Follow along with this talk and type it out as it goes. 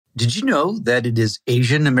Did you know that it is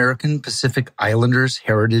Asian American Pacific Islanders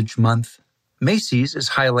Heritage Month? Macy's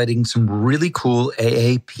is highlighting some really cool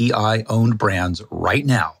AAPI-owned brands right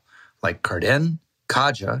now, like Cardin,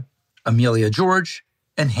 Kaja, Amelia George,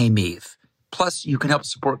 and Hey Meave. Plus, you can help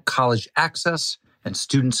support college access and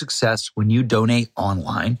student success when you donate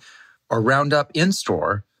online or round up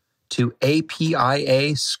in-store to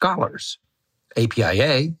APIA Scholars.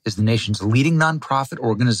 APIA is the nation's leading nonprofit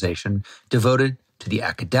organization devoted to the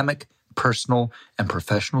academic, personal, and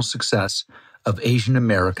professional success of Asian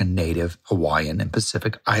American, Native, Hawaiian, and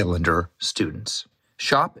Pacific Islander students.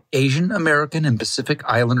 Shop Asian American and Pacific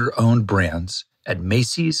Islander-owned brands at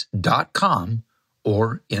Macy's.com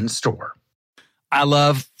or in-store. I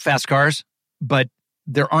love fast cars, but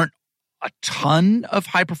there aren't a ton of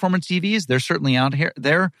high-performance EVs. They're certainly out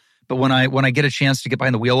there. But when I get a chance to get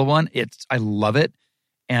behind the wheel of one, I love it.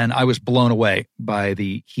 And I was blown away by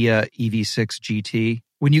the Kia EV6 GT.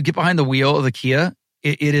 When you get behind the wheel of the Kia,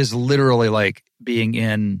 it is literally like being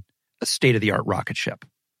in a state-of-the-art rocket ship,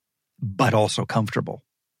 but also comfortable.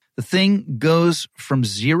 The thing goes from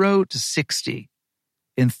 0 to 60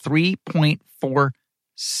 in 3.4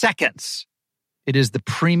 seconds. It is the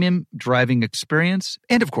premium driving experience.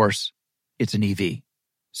 And of course, it's an EV.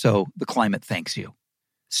 So the climate thanks you.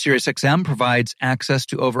 SiriusXM provides access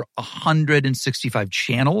to over 165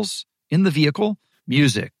 channels in the vehicle: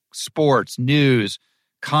 music, sports, news,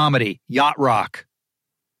 comedy, yacht rock.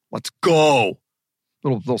 Let's go.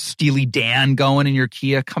 Little Steely Dan going in your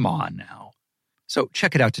Kia. Come on now. So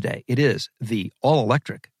check it out today. It is the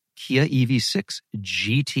all-electric Kia EV6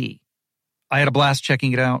 GT. I had a blast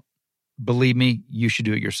checking it out. Believe me, you should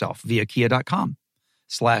do it yourself via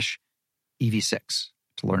kia.com/EV6.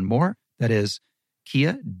 To learn more, that is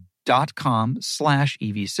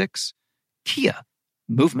kia.com/EV6. Kia,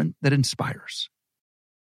 movement that inspires.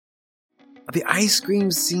 The ice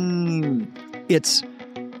cream scene. It's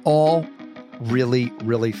all really,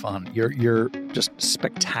 really fun. You're just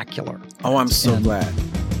spectacular. Oh, I'm so glad.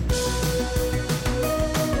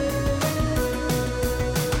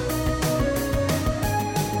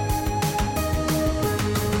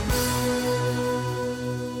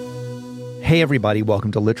 Hey, everybody.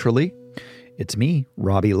 Welcome to Literally. It's me,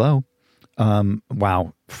 Robbie Lowe.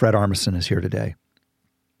 Wow. Fred Armisen is here today.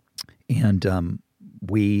 And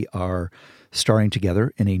we are starring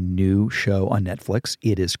together in a new show on Netflix.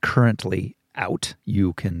 It is currently out.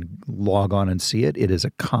 You can log on and see it. It is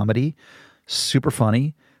a comedy, super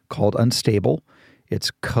funny, called Unstable.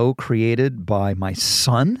 It's co-created by my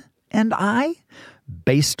son and I,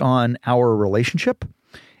 based on our relationship.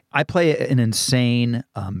 I play an insane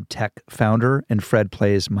tech founder, and Fred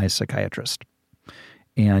plays my psychiatrist.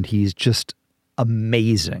 And he's just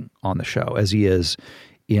amazing on the show, as he is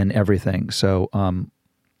in everything. So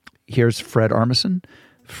here's Fred Armisen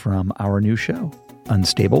from our new show,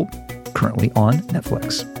 Unstable, currently on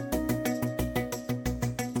Netflix.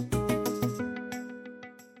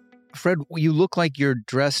 Fred, you look like you're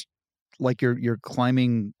dressed like you're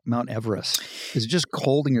climbing Mount Everest. Is it just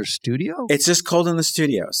cold in your studio? It's just cold in the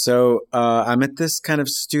studio. So I'm at this kind of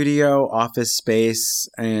studio office space,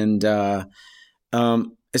 and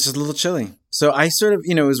it's just a little chilly. So I sort of,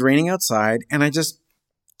 it was raining outside, and I just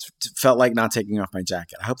felt like not taking off my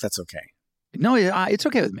jacket. I hope that's okay. No, it's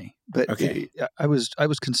okay with me. But okay. I was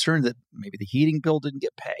concerned that maybe the heating bill didn't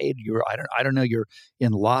get paid. I don't know. You're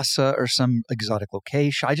in Lhasa or some exotic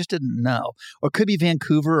location. I just didn't know. Or it could be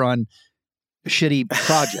Vancouver on a shitty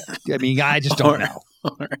project. I mean, I just don't know.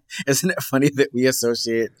 Isn't it funny that we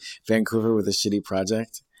associate Vancouver with a shitty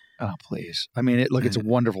project? Oh, please. I mean, it's a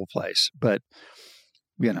wonderful place, but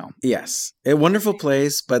Yes, a wonderful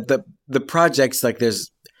place, but the projects, like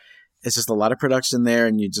it's just a lot of production there,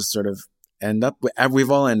 and you just sort of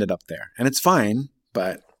we've all ended up there, and it's fine.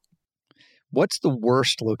 But what's the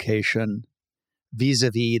worst location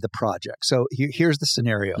vis-a-vis the project? So here's the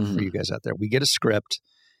scenario for you guys out there. We get a script.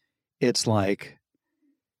 It's like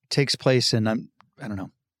takes place in I don't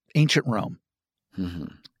know, ancient Rome,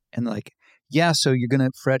 and like, yeah. So you're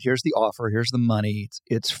gonna, Fred. Here's the offer. Here's the money.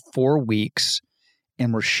 It's 4 weeks,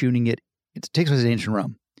 and we're shooting it. It takes place in ancient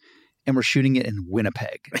Rome, and we're shooting it in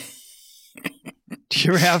Winnipeg. Do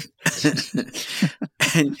you ever have?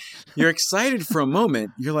 And you're excited for a moment.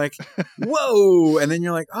 You're like, whoa. And then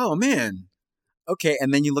you're like, oh, man. Okay.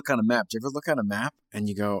 And then you look on a map. Do you ever look on a map and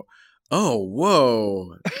you go, oh,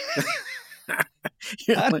 whoa. I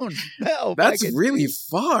don't know. That's really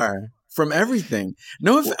far from everything.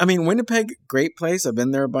 I mean, Winnipeg, great place. I've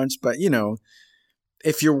been there a bunch. But,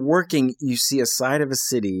 if you're working, you see a side of a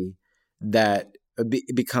city that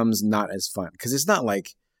becomes not as fun. Because it's not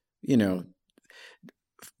like,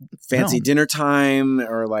 fancy No. dinner time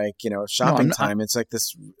or like, shopping No, time. It's like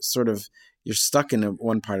this sort of, you're stuck in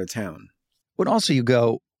one part of town. But also you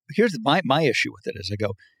go, here's my issue with it is I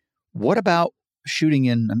go, what about shooting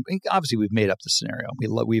in, I mean, obviously we've made up the scenario.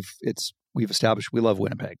 We've established we love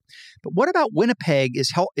Winnipeg. But what about Winnipeg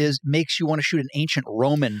makes you want to shoot an ancient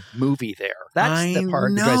Roman movie there? That's the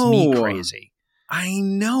part that drives me crazy. I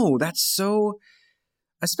know. That's so,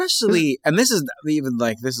 especially, and this is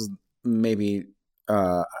maybe,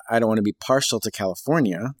 I don't want to be partial to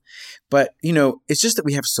California, but, it's just that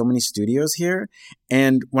we have so many studios here.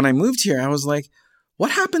 And when I moved here, I was like,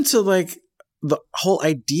 what happened to like the whole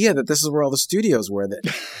idea that this is where all the studios were,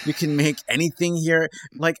 that you can make anything here?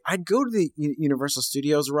 Like, I'd go to the Universal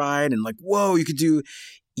Studios ride and like, whoa, you could do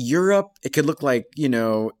Europe. It could look like,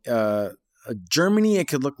 Germany. It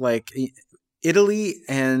could look like Italy.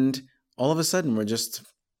 And all of a sudden we're just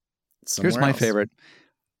somewhere Here's my else. favorite.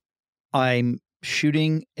 I'm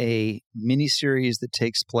shooting a miniseries that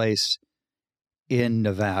takes place in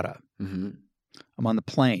Nevada. Mm-hmm. I'm on the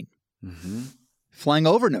plane, Mm-hmm. flying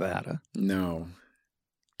over Nevada No.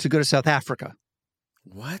 to go to South Africa.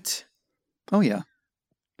 What? Oh, yeah.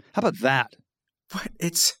 How about that? What?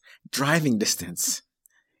 It's driving distance.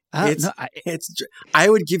 No, I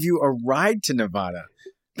would give you a ride to Nevada.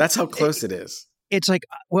 That's how close it is. It's like,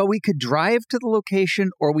 well, we could drive to the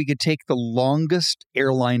location or we could take the longest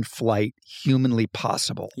airline flight humanly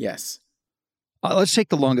possible. Yes. Let's take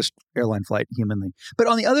the longest airline flight humanly. But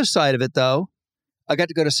on the other side of it, though, I got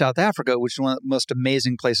to go to South Africa, which is one of the most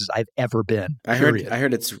amazing places I've ever been. I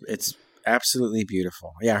heard it's absolutely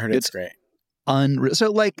beautiful. Yeah, I heard it's great. Unreal.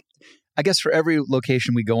 So, like, I guess for every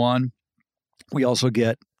location we go on, we also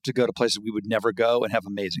get to go to places we would never go and have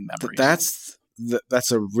amazing memories.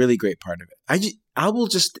 That's a really great part of it. I will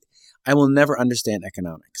never understand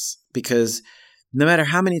economics, because no matter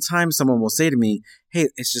how many times someone will say to me, hey,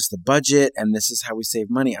 it's just the budget and this is how we save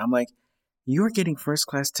money. I'm like, you're getting first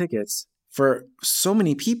class tickets for so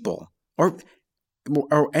many people, or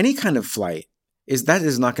any kind of flight that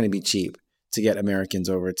is not going to be cheap to get Americans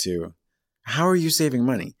over to. How are you saving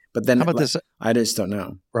money? But then how about this? I just don't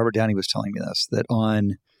know. Robert Downey was telling me this, that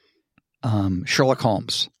on Sherlock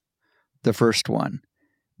Holmes, the first one,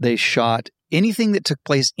 they shot anything that took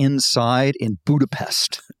place inside in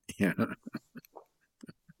Budapest. Yeah.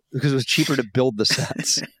 Because it was cheaper to build the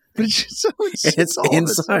sets. But it's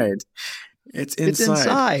inside. It's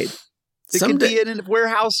inside. It could be in a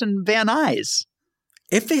warehouse in Van Nuys.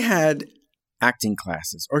 If they had acting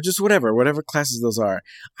classes or just whatever classes those are,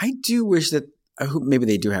 I do wish that, I hope maybe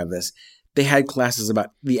they do have this, they had classes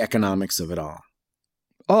about the economics of it all.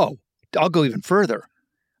 Oh, I'll go even further.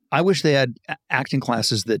 I wish they had acting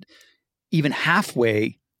classes that even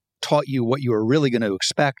halfway taught you what you were really going to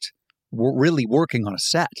expect really working on a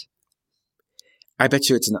set. I bet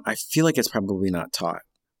you I feel like it's probably not taught.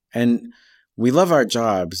 And we love our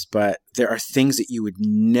jobs, but there are things that you would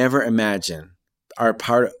never imagine are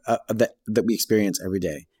part of that we experience every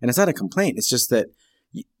day. And it's not a complaint. It's just that,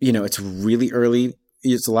 it's really early.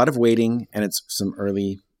 It's a lot of waiting, and it's some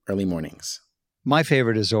early mornings. My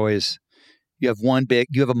favorite is always, you have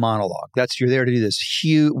a monologue. You're there to do this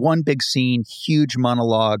one big scene, huge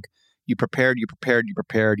monologue. You prepared. You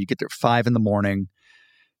get there at 5 a.m,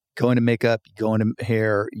 go into makeup, you go into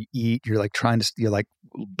hair, you eat, you're like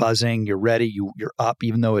buzzing, you're ready, you're up,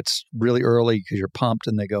 even though it's really early because you're pumped.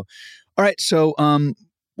 And they go, all right, so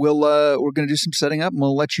we're going to do some setting up and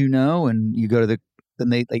we'll let you know. And you go to then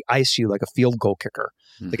they ice you like a field goal kicker.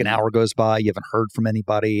 Mm-hmm. Like an hour goes by, you haven't heard from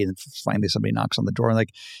anybody, and finally somebody knocks on the door and like,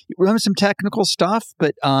 we're having some technical stuff,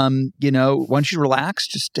 but once you relax,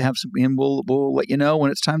 just to have some, and we'll let you know when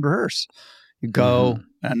it's time to rehearse. You go,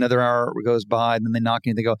 another hour goes by, and then they knock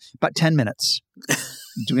you and they go, about 10 minutes.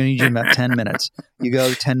 We're going to need you in about 10 minutes. You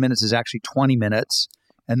go, 10 minutes is actually 20 minutes.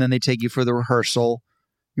 And then they take you for the rehearsal.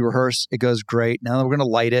 You rehearse, it goes great. Now we're going to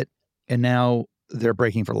light it. And now they're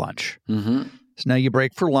breaking for lunch. Mm-hmm. So now you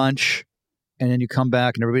break for lunch, and then you come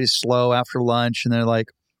back and everybody's slow after lunch. And they're like,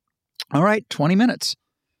 all right, 20 minutes.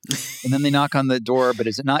 And then they knock on the door, but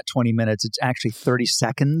is it not 20 minutes? It's actually 30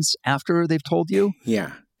 seconds after they've told you.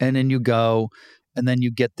 Yeah. And then you go, and then you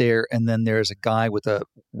get there, and then there's a guy with a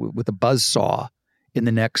buzzsaw in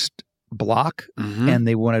the next block, and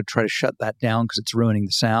they want to try to shut that down because it's ruining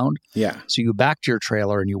the sound. Yeah. So you go back to your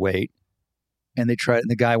trailer and you wait, and and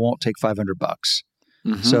the guy won't take $500.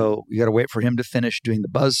 Mm-hmm. So you got to wait for him to finish doing the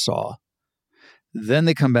buzzsaw. Then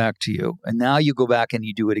they come back to you, and now you go back and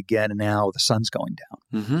you do it again, and now the sun's going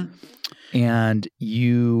down. Mm-hmm. And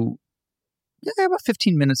you have about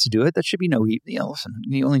 15 minutes to do it. That should be no heat. Listen,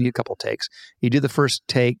 you only need a couple takes. You do the first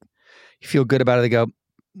take, you feel good about it. They go,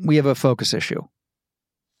 we have a focus issue.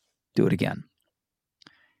 Do it again.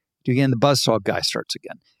 Do it again. The buzzsaw guy starts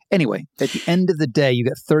again. Anyway, at the end of the day, you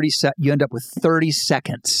end up with 30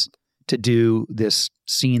 seconds to do this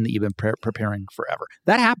scene that you've been preparing forever.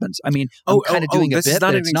 That happens. I mean, I'm kind of doing a bit, this is not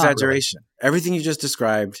but an it's not exaggeration. Really. Everything you just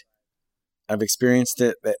described, I've experienced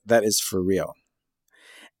it. That is for real.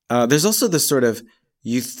 There's also this sort of,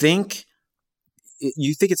 you think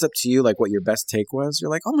it's up to you, like what your best take was.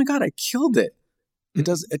 You're like, oh my God, I killed it. It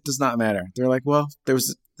does not matter. They're like, well, there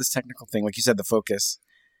was this technical thing, like you said, the focus.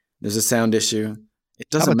 There's a sound issue. It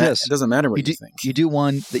doesn't matter. It doesn't matter what you think. You do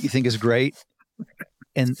one that you think is great,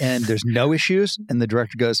 and there's no issues, and the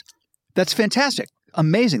director goes, "That's fantastic,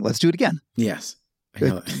 amazing. Let's do it again." Yes.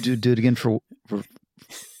 Do it again for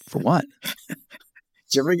what? Did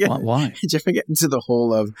you ever get why? Did you ever get into the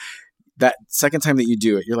whole of that second time that you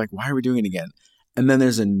do it? You're like, why are we doing it again? And then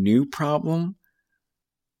there's a new problem.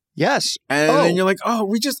 Yes. And then you're like, oh,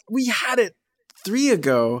 we had it 3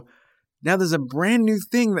 ago. Now there's a brand new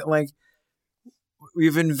thing that like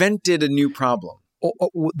we've invented a new problem.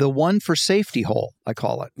 The one for safety hole, I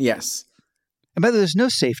call it. Yes. And by the way, there's no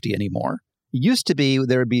safety anymore. It used to be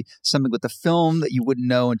there would be something with the film that you wouldn't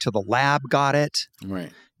know until the lab got it.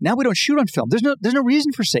 Right. Now we don't shoot on film. There's no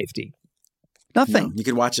reason for safety. Nothing. No, you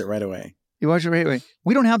can watch it right away. You watch it right away.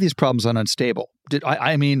 We don't have these problems on Unstable.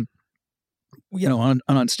 I mean, you know, on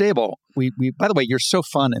Unstable, we by the way, you're so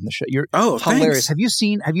fun in the show. You're hilarious. Thanks. Have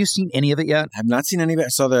you seen any of it yet? I've not seen any of it. I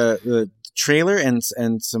saw the trailer and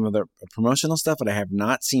some of the promotional stuff, but I have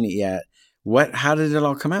not seen it yet. How did it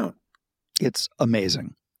all come out? It's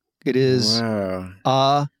amazing. It is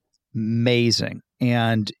amazing.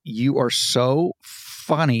 And you are so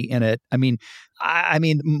funny in it. I mean,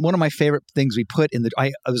 one of my favorite things we put in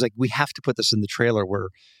I was like, we have to put this in the trailer where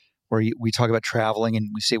we talk about traveling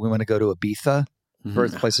and we say we want to go to Ibiza,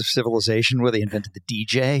 birthplace of civilization, where they invented the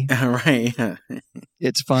DJ. Right. Yeah.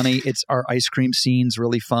 It's funny. It's our ice cream scene's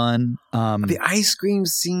really fun. The ice cream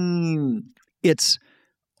scene. It's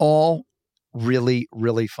all really,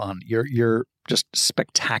 really fun. You're just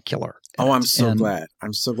spectacular. Oh, I'm so glad.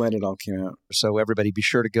 I'm so glad it all came out. So everybody be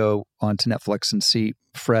sure to go onto Netflix and see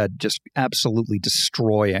Fred just absolutely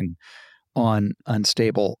destroying on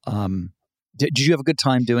Unstable. Did you have a good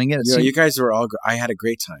time doing it? You guys were all. I had a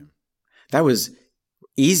great time. That was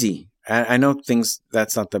easy. I know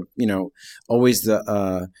that's not the always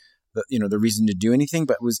the reason to do anything,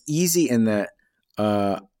 but it was easy in that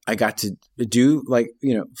I got to do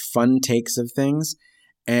fun takes of things,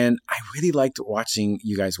 and I really liked watching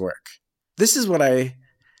you guys work. This is what I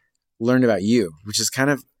learned about you, which is kind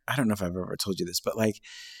of, I don't know if I've ever told you this, but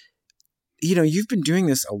you've been doing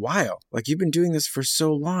this a while. Like you've been doing this for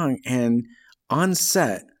so long, and on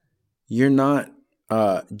set, you're not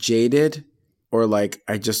jaded or like,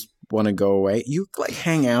 I just want to go away. You like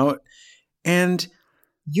hang out, and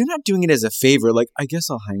you're not doing it as a favor. Like, I guess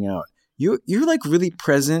I'll hang out. You're like really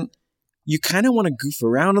present. You kind of want to goof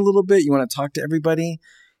around a little bit. You want to talk to everybody.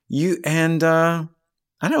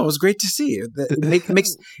 I don't know. It was great to see you.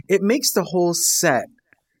 It makes the whole set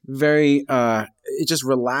very. It just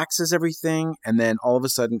relaxes everything, and then all of a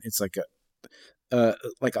sudden, it's like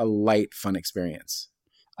a light, fun experience.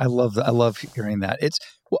 I love hearing that.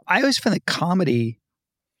 I always find that comedy.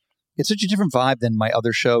 It's such a different vibe than my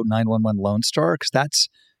other show, 911 Lone Star, because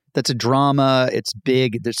that's a drama. It's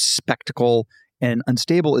big. There's spectacle, and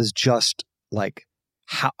Unstable is just like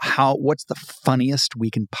what's the funniest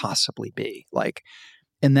we can possibly be like.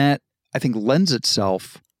 And that, I think, lends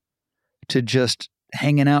itself to just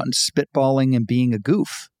hanging out and spitballing and being a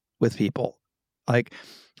goof with people. Like,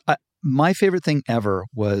 my favorite thing ever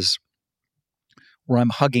was where I'm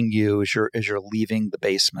hugging you as you're leaving the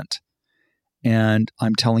basement, and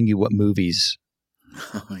I'm telling you what movies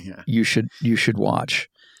you should watch.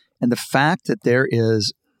 And the fact that there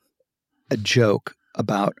is a joke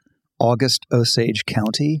about August Osage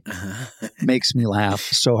County makes me laugh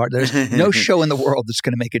so hard. There's no show in the world that's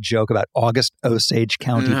going to make a joke about August Osage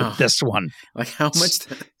County but this one. Like how much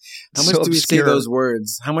do we say those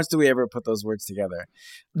words? How much do we ever put those words together?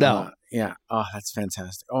 No. Yeah. Oh, that's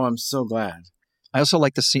fantastic. Oh, I'm so glad. I also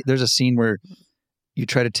like the scene. There's a scene where you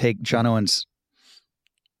try to take John Owen's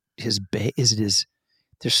there's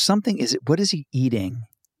something, what is he eating?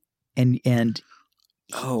 And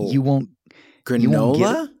you won't granola? You won't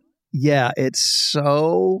get it. Yeah, it's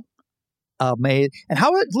so amazing. And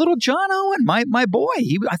how little John Owen, my boy,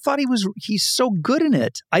 I thought he's so good in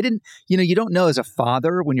it. I didn't, you don't know as a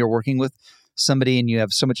father when you're working with somebody and you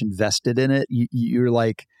have so much invested in it, you're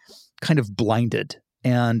like kind of blinded.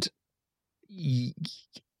 But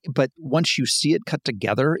once you see it cut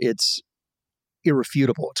together, it's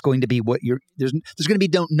irrefutable. It's going to be what there's going to be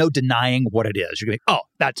no denying what it is. You're going to be, oh,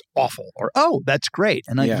 that's awful, or oh, that's great,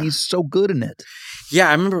 and he's so good in it. Yeah,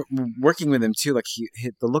 I remember working with him too. Like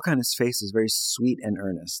the look on his face is very sweet and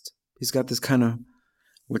earnest. He's got this kind of,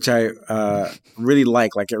 which I really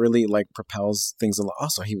like. Like it really like propels things a lot.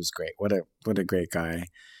 Also, he was great. What a great guy.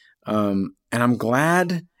 And I'm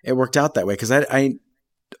glad it worked out that way, because I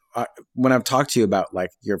when I've talked to you about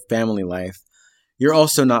like your family life, you're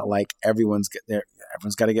also not like everyone's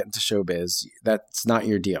got to get into showbiz. That's not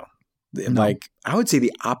your deal. No. Like I would say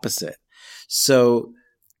the opposite. So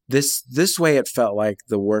this way, it felt like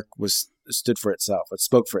the work stood for itself. It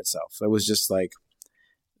spoke for itself. It was just like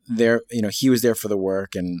there, he was there for the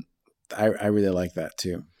work, and I really like that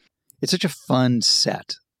too. It's such a fun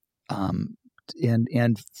set, and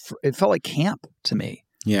it felt like camp to me.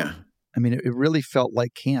 Yeah, I mean, it really felt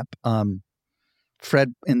like camp.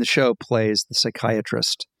 Fred in the show plays the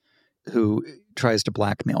psychiatrist who tries to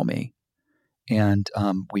blackmail me, and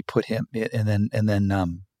we put him, and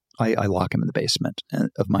then I lock him in the basement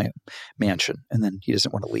of my mansion, and then he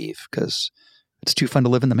doesn't want to leave because it's too fun to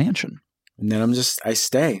live in the mansion. And then I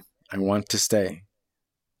stay. I want to stay,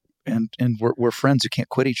 and we're friends who can't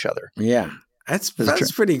quit each other. Yeah, that's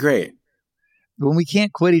pretty great. When we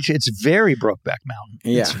can't quit each, it's very Brokeback Mountain.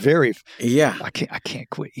 Yeah. It's very, yeah. I can't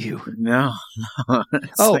quit you. No.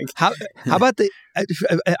 Oh, like... how about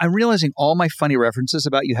I'm realizing all my funny references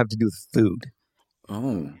about you have to do with food.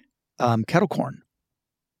 Oh. Kettle corn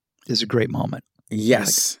is a great moment.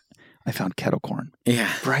 Yes. I found kettle corn.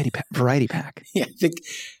 Yeah. Variety pack. Yeah.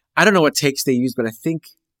 I don't know what takes they use, but I think,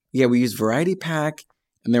 we used variety pack,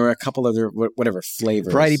 and there were a couple other, whatever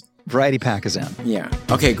flavors. Variety pack is in. Yeah.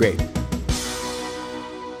 Okay, great.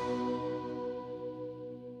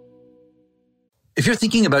 If you're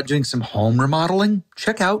thinking about doing some home remodeling,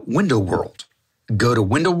 check out Window World. Go to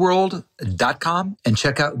windowworld.com and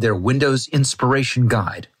check out their Windows Inspiration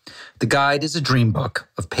Guide. The guide is a dream book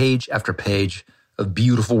of page after page of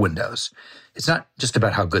beautiful windows. It's not just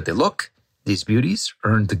about how good they look. These beauties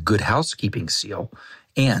earned the Good Housekeeping seal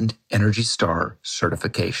and Energy Star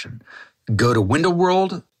certification. Go to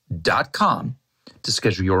windowworld.com to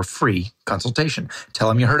schedule your free consultation. Tell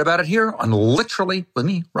them you heard about it here on Literally with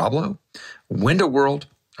me, Rob Lowe. Window World,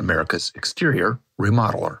 America's exterior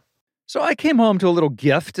remodeler. So I came home to a little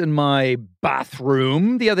gift in my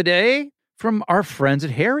bathroom the other day from our friends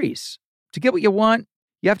at Harry's. To get what you want,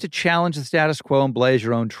 you have to challenge the status quo and blaze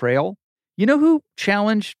your own trail. You know who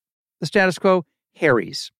challenged the status quo?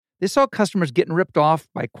 Harry's. They saw customers getting ripped off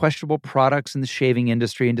by questionable products in the shaving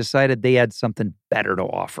industry and decided they had something better to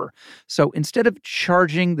offer. So instead of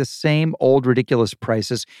charging the same old ridiculous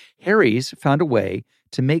prices, Harry's found a way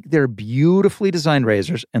to make their beautifully designed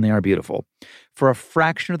razors, and they are beautiful, for a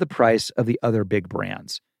fraction of the price of the other big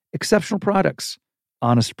brands. Exceptional products,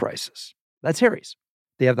 honest prices. That's Harry's.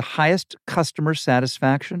 They have the highest customer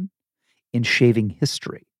satisfaction in shaving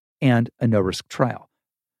history and a no-risk trial.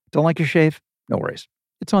 Don't like your shave? No worries.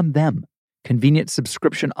 It's on them. Convenient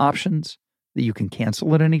subscription options that you can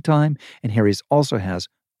cancel at any time. And Harry's also has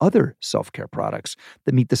other self-care products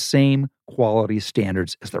that meet the same quality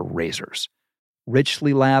standards as their razors.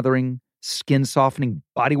 Richly lathering, skin-softening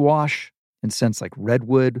body wash in scents like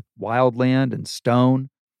redwood, wildland, and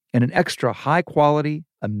stone. And an extra high-quality,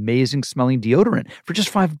 amazing-smelling deodorant for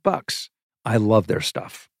just $5. I love their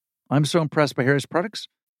stuff. I'm so impressed by Harry's products.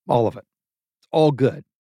 All of it. It's all good.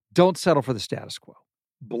 Don't settle for the status quo.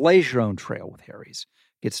 Blaze your own trail with Harry's.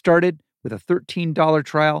 Get started with a $13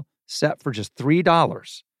 trial set for just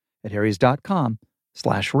 $3 at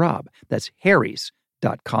harrys.com/Rob. That's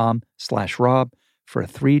harrys.com/Rob for a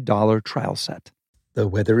 $3 trial set. The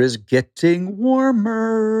weather is getting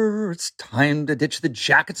warmer. It's time to ditch the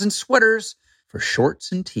jackets and sweaters for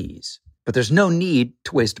shorts and tees. But there's no need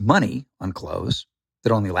to waste money on clothes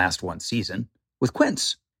that only last one season with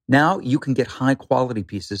Quince. Now you can get high-quality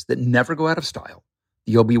pieces that never go out of style.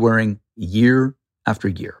 You'll be wearing year after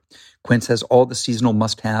year. Quince has all the seasonal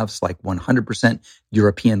must-haves like 100%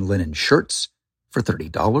 European linen shirts for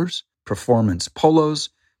 $30, performance polos,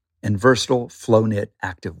 and versatile flow-knit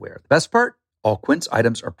activewear. The best part? All Quince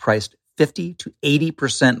items are priced 50 to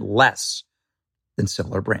 80% less than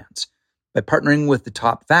similar brands. By partnering with the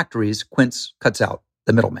top factories, Quince cuts out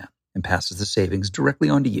the middleman and passes the savings directly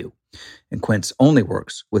on to you. And Quince only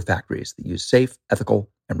works with factories that use safe, ethical,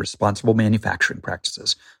 and responsible manufacturing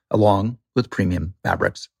practices, along with premium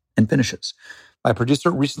fabrics and finishes. My producer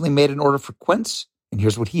recently made an order for Quince, and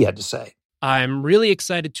here's what he had to say. I'm really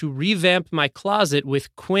excited to revamp my closet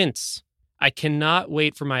with Quince. I cannot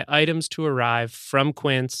wait for my items to arrive from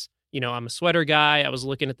Quince. You know, I'm a sweater guy. I was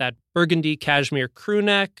looking at that burgundy cashmere crew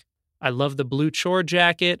neck. I love the blue chore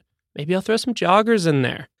jacket. Maybe I'll throw some joggers in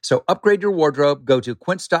there. So upgrade your wardrobe. Go to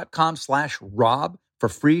quince.com/Rob for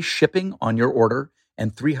free shipping on your order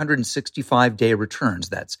and 365-day returns.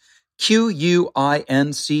 That's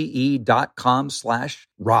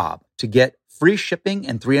QUINCE.com/Rob to get free shipping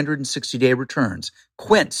and 360-day returns.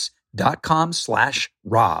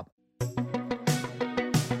 Quince.com/Rob.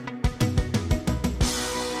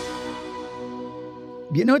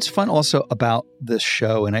 You know, it's fun also about this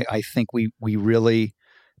show, and I think we really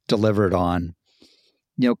delivered on,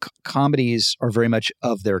 you know, comedies are very much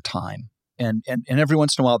of their time. And every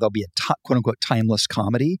once in a while, there'll be a quote unquote timeless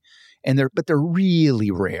comedy, but they're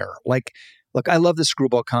really rare. Like, look, I love the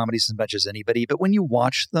screwball comedies as much as anybody, but when you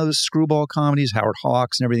watch those screwball comedies, Howard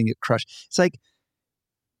Hawks and everything get crushed, it's like,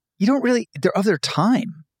 you don't really, they're of their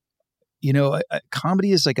time. You know, a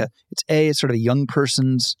comedy is like it's sort of a young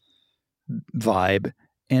person's vibe,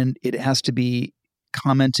 and it has to be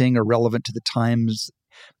commenting or relevant to the times.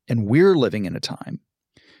 And we're living in a time,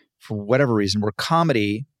 for whatever reason, where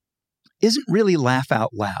comedy isn't really laugh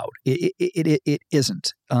out loud. It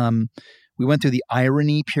isn't. We went through the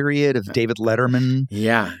irony period of David Letterman.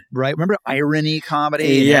 Yeah. Right? Remember irony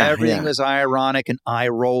comedy? Yeah. Everything was ironic and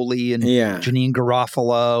eye-rolly and Janine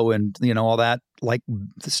Garofalo and, you know, all that, like,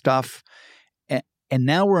 the stuff. And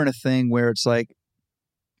now we're in a thing where it's like,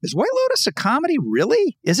 is White Lotus a comedy?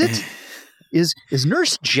 Really? Is it? Is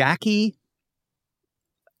Nurse Jackie?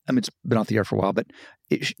 I mean, it's been off the air for a while, but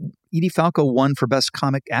Edie Falco won for Best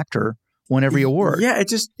Comic Actor, won every award. Yeah,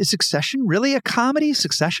 is Succession really a comedy?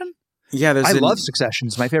 Succession? Yeah, I love Succession.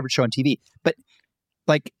 It's my favorite show on TV. But,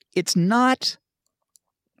 like, it's not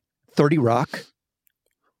 30 Rock.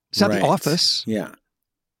 It's not The Office. Yeah.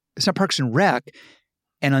 It's not Parks and Rec.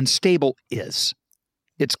 And Unstable is.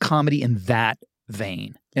 It's comedy in that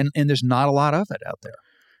vein. And there's not a lot of it out there.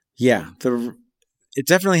 Yeah. It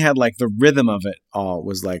definitely had, like, the rhythm of it all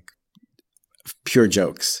was like pure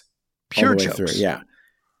jokes. Pure jokes. Through. Yeah.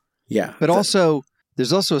 Yeah. But also,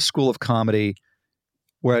 there's also a school of comedy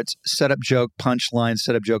where it's set up joke, punchline,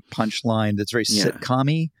 set up joke, punchline. That's very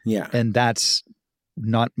sitcom-y. Yeah. And that's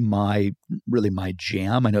not really my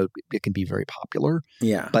jam. I know it can be very popular.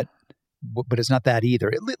 Yeah. But it's not that either.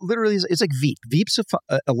 It literally is, it's like Veep. Veep's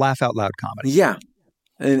a laugh out loud comedy. Yeah.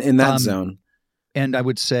 In that zone. And I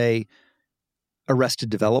would say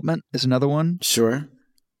Arrested Development is another one. Sure.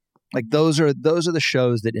 Like those are the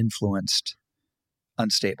shows that influenced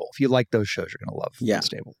Unstable. If you like those shows, you're going to love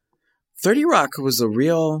Unstable. 30 Rock was a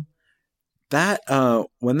real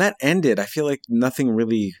when that ended, I feel like nothing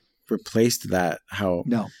really replaced that.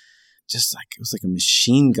 Just like it was like a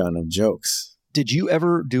machine gun of jokes. Did you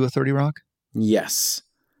ever do a 30 Rock? Yes.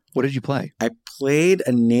 What did you play? I played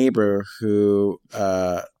a neighbor who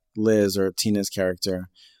Liz, or Tina's character,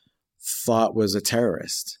 thought was a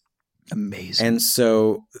terrorist. Amazing. And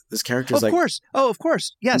so this character is of course.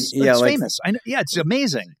 Yes. Yeah, it's like, famous. It's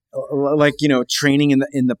amazing. Like, you know, training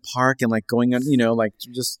in the park and like going on, you know, like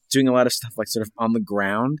just doing a lot of stuff like sort of on the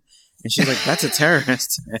ground. And she's like, that's a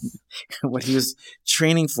terrorist. And what he was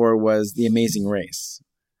training for was The Amazing Race.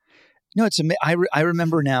 No, it's I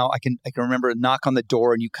remember now. I can remember a knock on the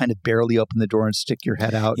door and you kind of barely open the door and stick your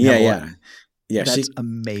head out. Yeah. That's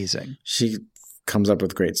amazing. She comes up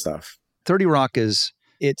with great stuff. 30 Rock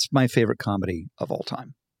it's my favorite comedy of all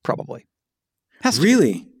time, probably.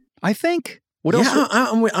 Really? I think. What else? Yeah,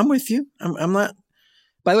 I'm with you. I'm not.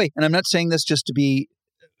 By the way, and I'm not saying this just to be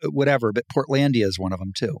whatever, but Portlandia is one of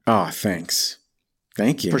them too. Oh, thanks.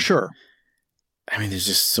 Thank you. For sure. I mean, there's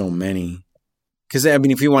just so many. Because, I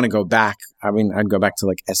mean, if you want to go back, I mean, I'd go back to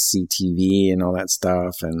like SCTV and all that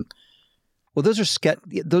stuff. And well, those are sketch.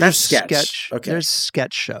 Okay. There's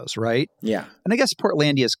sketch shows, right? Yeah. And I guess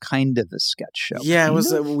Portlandia is kind of a sketch show. Yeah, it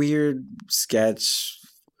was a weird sketch.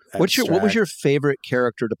 What was your favorite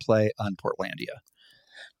character to play on Portlandia?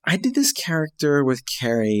 I did this character with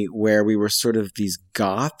Carrie where we were sort of these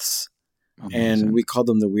goths. Amazing. And we called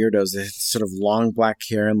them the weirdos. They had sort of long black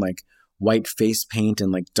hair and like white face paint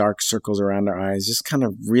and like dark circles around our eyes, just kind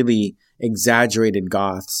of really exaggerated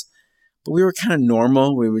goths. But we were kind of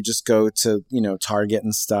normal. We would just go to, you know, Target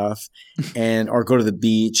and stuff or go to the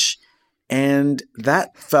beach. And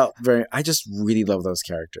that felt I just really love those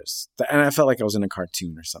characters. And I felt like I was in a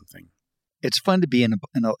cartoon or something. It's fun to be in a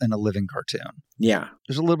living cartoon. Yeah.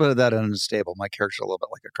 There's a little bit of that in Unstable. My character's a little bit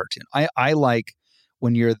like a cartoon. I like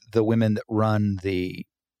when you're the women that run the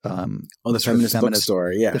feminist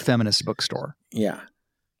bookstore. Yeah. The feminist bookstore. Yeah.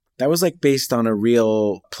 That was like based on a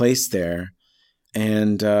real place there.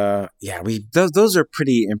 And those are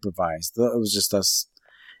pretty improvised. It was just us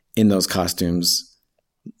in those costumes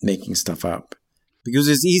making stuff up. Because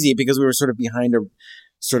it's easy because we were sort of behind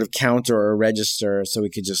sort of counter or register so we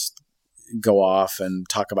could just go off and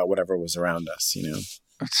talk about whatever was around us, you know?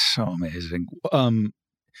 That's so amazing.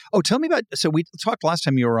 Tell me about, so we talked last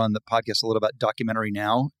time you were on the podcast a little about Documentary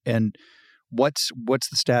Now, and what's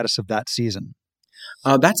the status of that season?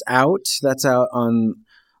 That's out. That's out on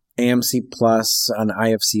AMC Plus, and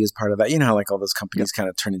IFC is part of that. You know how like all those companies kind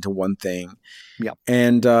of turn into one thing. Yeah.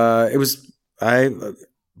 And I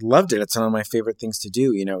loved it. It's one of my favorite things to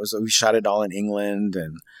do. You know, we shot it all in England,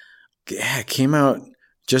 and it came out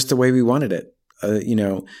just the way we wanted it. You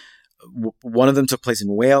know, one of them took place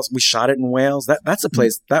in Wales. We shot it in Wales. That's a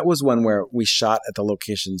place, that was one where we shot at the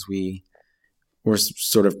locations we were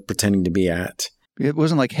sort of pretending to be at. It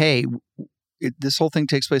wasn't like, hey, this whole thing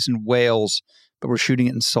takes place in Wales, but we're shooting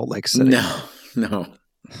it in Salt Lake City. No.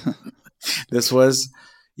 This was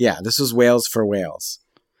Wales for Wales.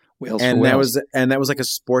 That was like a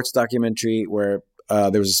sports documentary where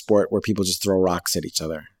there was a sport where people just throw rocks at each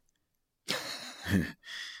other.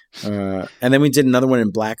 And then we did another one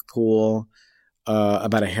in Blackpool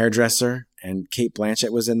about a hairdresser, and Cate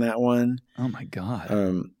Blanchett was in that one. Oh my God.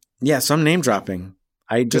 So I'm name dropping.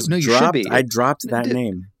 I dropped that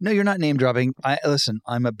name. No, you're not name dropping. Listen,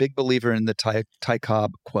 I'm a big believer in the Ty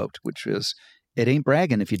Cobb quote, which is, "It ain't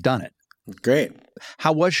bragging if you've done it." Great.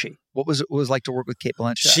 How was she? What was it like to work with Cate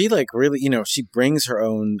Blanchett? She like really, you know, she brings her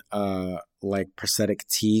own like prosthetic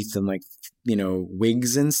teeth and like, you know,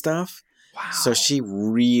 wigs and stuff. Wow. So she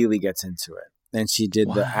really gets into it. And she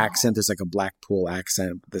did the accent. There's like a Blackpool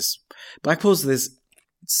accent. Blackpool's this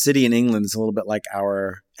city in England. It's a little bit like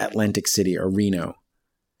our Atlantic City or Reno.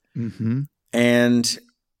 Mm-hmm. And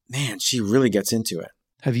man, she really gets into it.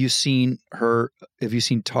 Have you seen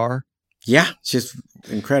Tar? Yeah, she's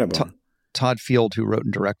incredible. Todd Field, who wrote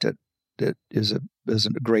and directed it, is a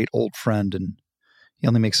great old friend, and he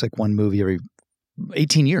only makes like one movie every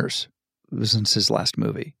 18 years since his last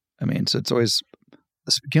movie. I mean, so it's always.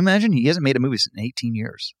 Can you imagine? He hasn't made a movie in 18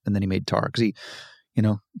 years, and then he made Tar because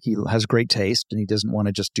he has great taste, and he doesn't want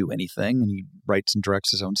to just do anything, and he writes and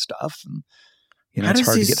directs his own stuff. And, it's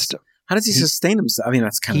hard to get stuff. How does he sustain himself? I mean,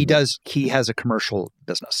 that's kind of. He does. He has a commercial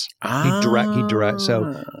business. He directs.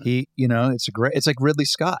 So it's like Ridley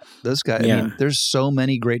Scott. Those guys. Yeah. I mean, there's so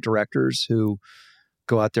many great directors who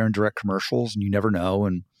go out there and direct commercials, and you never know,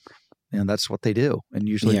 and that's what they do. And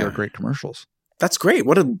usually they're great commercials. That's great.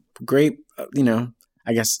 What a great,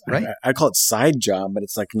 I guess right? I call it side job, but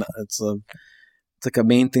it's like it's like a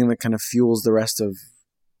main thing that kind of fuels the rest of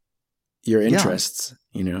your interests.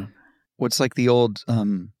 What's like the old.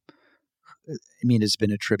 It's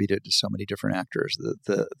been attributed to so many different actors.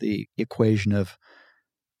 The equation of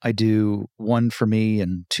I do one for me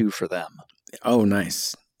and two for them. Oh,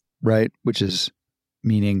 nice. Right, which is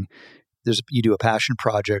meaning you do a passion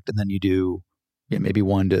project and then you do maybe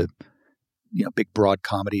one to big broad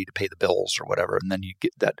comedy to pay the bills or whatever, and then you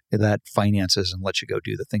get that finances and lets you go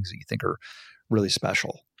do the things that you think are really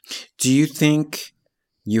special. Do you think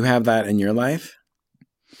you have that in your life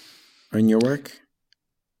or in your work?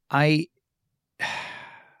 You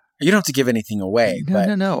don't have to give anything away.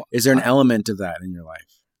 No. Is there an element of that in your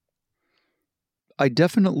life? I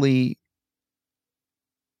definitely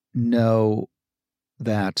know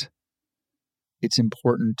that it's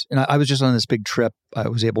important. And I was just on this big trip. I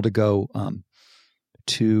was able to go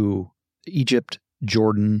to Egypt,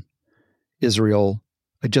 Jordan, Israel.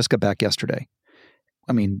 I just got back yesterday.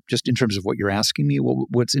 I mean, just in terms of what you're asking me,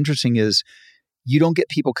 what's interesting is you don't get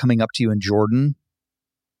people coming up to you in Jordan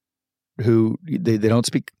who they don't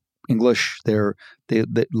speak English. They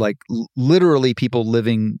like literally people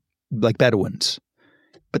living like Bedouins,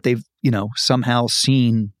 but they've somehow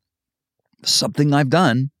seen something I've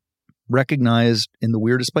done, recognized in the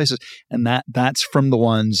weirdest places, and that's from the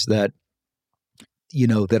ones that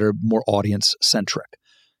that are more audience centric.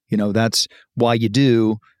 That's why you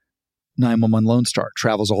do 911 Lone Star. It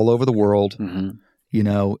travels all over the world.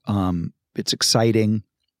 Mm-hmm. It's exciting,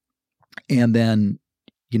 and then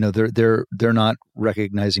they're not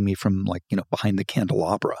recognizing me from behind the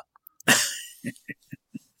candelabra,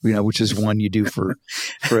 which is one you do for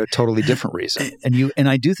a totally different reason. And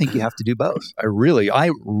I do think you have to do both. I really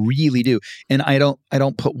do. And I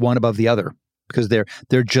don't put one above the other because they're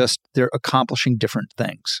accomplishing different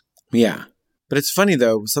things. Yeah. But it's funny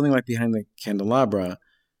though, something like Behind the Candelabra,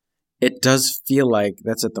 it does feel like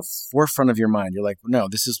that's at the forefront of your mind. You're like, no,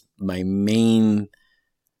 this is my main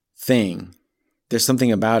thing. There's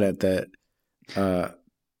something about it that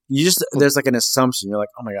there's like an assumption. You're like,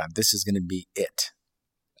 oh my God, this is going to be it.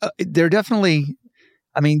 They're definitely,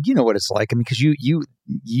 you know what it's like. Because you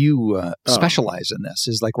specialize in this,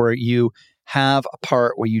 is like where you have a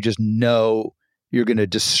part where you just know you're going to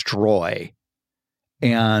destroy,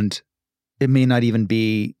 and it may not even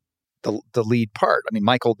be the lead part. I mean,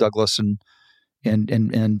 Michael Douglas and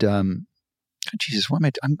Jesus, why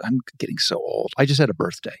am I'm getting so old. I just had a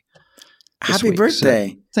birthday. Happy birthday.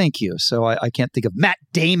 So, thank you. So I can't think of Matt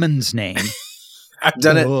Damon's name. I've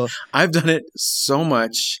done it. I've done it so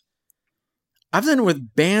much. I've done it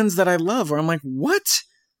with bands that I love where I'm like, what?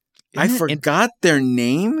 I forgot their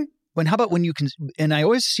name? How about when you can, and I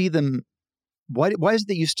always see them, why is it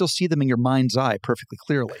that you still see them in your mind's eye perfectly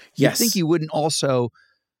clearly? Yes. You think you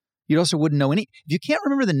you also wouldn't know if you can't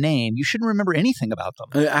remember the name, you shouldn't remember anything about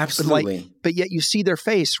them. Absolutely. But yet you see their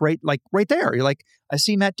face right there. You're like, I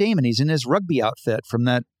see Matt Damon. He's in his rugby outfit from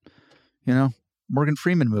that, Morgan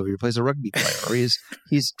Freeman movie. He plays a rugby player, or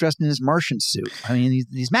he's dressed in his Martian suit. I mean,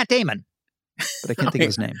 he's Matt Damon, but I can't think of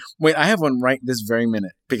his name. Wait, I have one right this very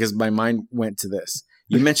minute because my mind went to this.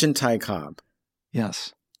 You mentioned Ty Cobb.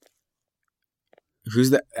 Yes.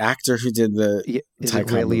 Who's the actor who did the Ty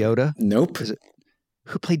Cobb? Ray Liotta? Nope.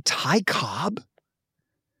 Who played Ty Cobb?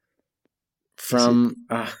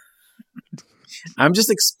 I'm just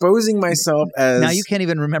exposing myself as... Now you can't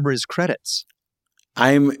even remember his credits.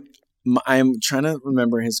 I'm trying to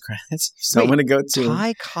remember his credits. So I'm going to go to...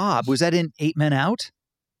 Ty Cobb. Was that in 8 Men Out?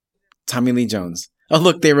 Tommy Lee Jones. Oh,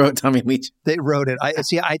 look, they wrote Tommy Lee. They wrote it.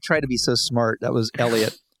 I try to be so smart. That was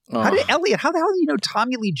Elliot. Oh. How the hell do you know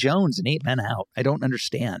Tommy Lee Jones in 8 Men Out? I don't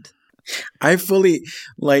understand. I fully,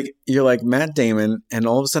 you're like Matt Damon, and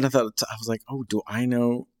all of a sudden I was like, oh, do I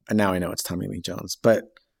know? And now I know it's Tommy Lee Jones. But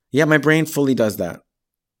yeah, my brain fully does that.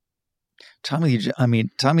 Tommy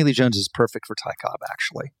Lee Jones is perfect for Ty Cobb,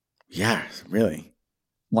 actually. Yeah, really.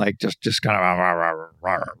 Just kind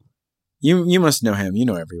of. You must know him. You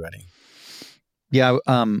know everybody. Yeah.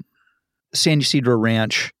 San Ysidro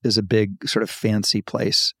Ranch is a big sort of fancy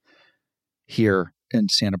place here in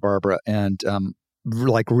Santa Barbara, and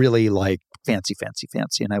really fancy.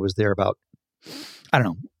 And I was there about, I don't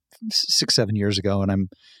know, 6-7 years ago, and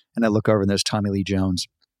I look over and there's Tommy Lee Jones,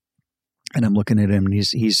 and I'm looking at him, and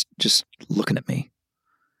he's just looking at me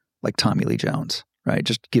like Tommy Lee Jones, right?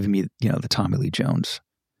 Just giving me the Tommy Lee Jones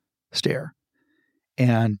stare.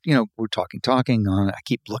 And, we're talking on. I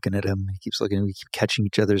keep looking at him. He keeps looking. We keep catching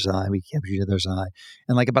each other's eye. We capture each other's eye.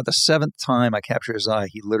 And about the 7th time I capture his eye,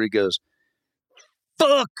 he literally goes,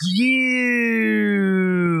 "Fuck you!"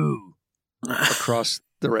 across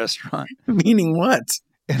the restaurant. Meaning what?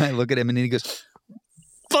 And I look at him and he goes,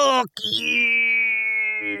 "Fuck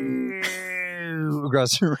you!"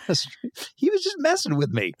 across the restaurant. He was just messing with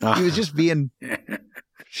me. He was just being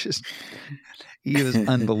he was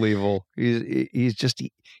unbelievable. He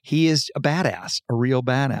is a badass, a real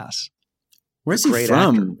badass. Where's he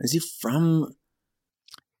from? Actor. Is he from?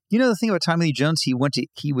 The thing about Tommy Lee Jones, he went to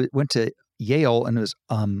Yale, and it was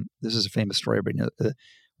this is a famous story, but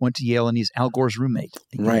went to Yale, and he's Al Gore's roommate.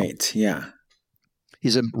 Right. Yeah.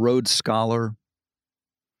 He's a Rhodes Scholar.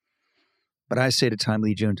 But I say to Tommy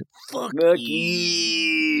Lee Jones, "Fuck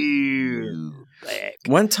you!"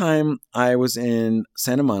 One time I was in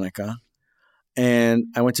Santa Monica, and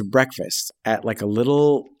I went to breakfast at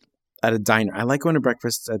a diner. I like going to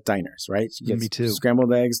breakfast at diners, right? You get Me too.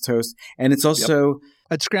 Scrambled eggs, toast, and it's also... Yep.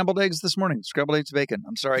 I had scrambled eggs this morning. Scrambled eggs, bacon.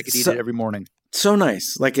 I'm sorry I could eat it every morning. So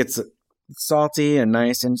nice. It's salty and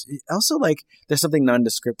nice, and also there's something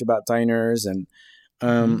nondescript about diners, and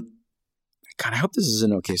God, I hope this is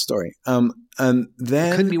an okay story. And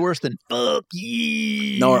then it couldn't be worse than "fuck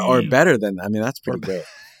you." No, or better than. I mean, that's pretty great.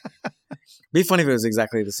 It'd be funny if it was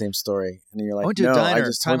exactly the same story, and you're like, I went to "No, a diner. I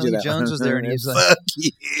just told you that." Jones was there, and he was like, "Fuck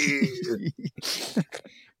you."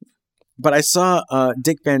 But I saw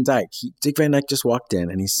Dick Van Dyke. Dick Van Dyke just walked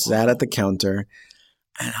in, and he sat at the counter,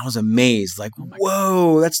 and I was amazed.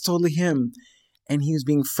 Whoa, that's totally him. And he was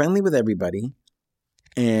being friendly with everybody,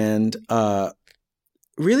 and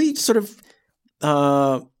really sort of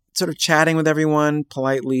chatting with everyone,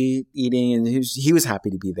 politely eating, and he was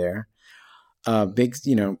happy to be there. Big,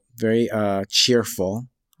 very cheerful.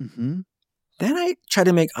 Mm-hmm. Then I tried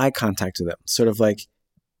to make eye contact with him, sort of I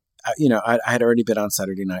had already been on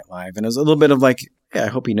Saturday Night Live, and it was a little bit of I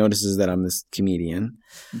hope he notices that I'm this comedian.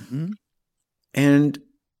 Mm-hmm. And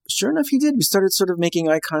sure enough, he did. We started sort of making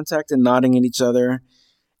eye contact and nodding at each other,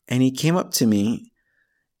 and he came up to me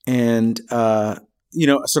and,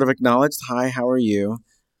 sort of acknowledged, "Hi, how are you?"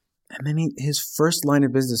 And then his first line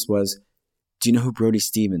of business was, "Do you know who Brody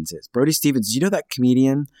Stevens is?" Brody Stevens, do you know that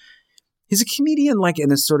comedian? He's a comedian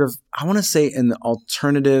in a sort of, I want to say in the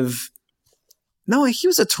alternative. No, he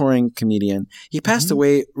was a touring comedian. He passed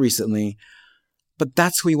away recently, but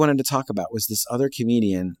that's who he wanted to talk about, was this other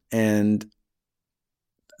comedian. And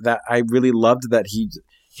that I really loved that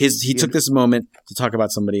he took this moment to talk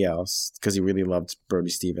about somebody else because he really loved Brody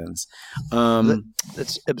Stevens.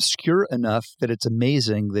 That's obscure enough that it's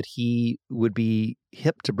amazing that he would be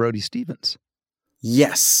hip to Brody Stevens.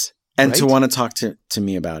 Yes. And right? to want to talk to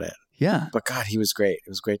me about it. Yeah. But God, he was great. It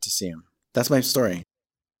was great to see him. That's my story.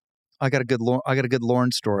 I got a good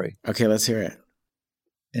Lorne story. Okay, let's hear it.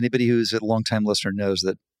 Anybody who's a longtime listener knows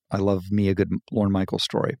that I love me a good Lorne Michaels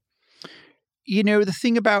story. You know, the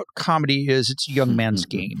thing about comedy is it's a young man's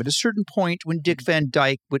game. At a certain point, when Dick Van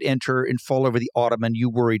Dyke would enter and fall over the ottoman, you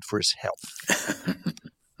worried for his health.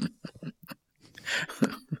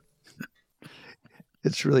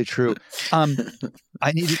 It's really true.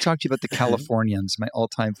 I need to talk to you about the Californians, my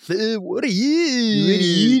all-time. What are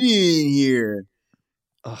you doing here?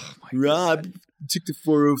 Oh, my Rob, God. took the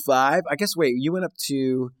 405. I guess, wait, you went up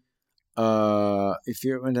to, if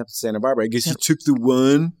you went up to Santa Barbara, I guess you took the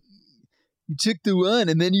one. You took the one,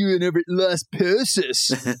 and then you went over to Las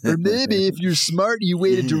Posas. Or maybe if you're smart, you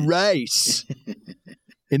waited to Rice.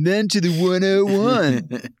 And then to the 101.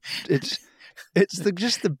 It's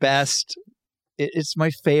just the best. It's my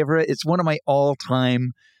favorite. It's one of my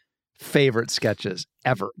all-time favorite sketches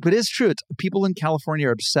ever. But it's true. People in California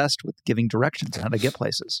are obsessed with giving directions on how to get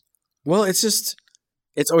places. Well, it's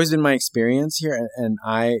always been my experience here, and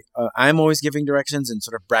I'm always giving directions and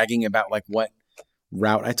sort of bragging about like what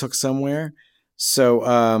route I took somewhere.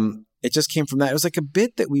 So it just came from that. It was like a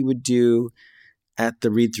bit that we would do at the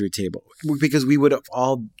read-through table because we would have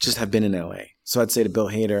all just have been in LA. So I'd say to Bill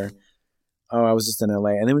Hader, "Oh, I was just in LA,"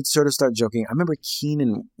 and they would sort of start joking. I remember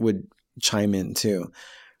Keenan would chime in too.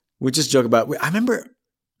 We'd just joke about. I remember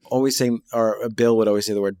always saying, or Bill would always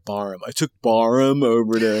say the word Barham. I took Barham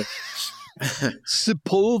over to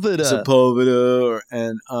Sepulveda.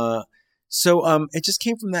 So it just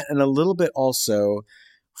came from that, and a little bit also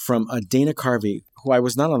from Dana Carvey, who I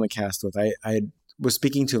was not on the cast with. I was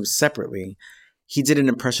speaking to him separately. He did an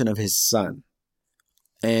impression of his son,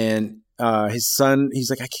 and his son. He's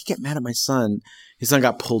like, I can't get mad at my son. His son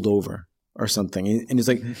got pulled over or something, and he's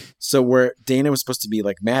like, so where Dana was supposed to be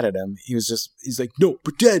like mad at him, he's like, no,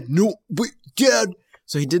 but Dad.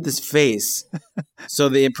 So he did this face. So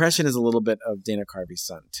the impression is a little bit of Dana Carvey's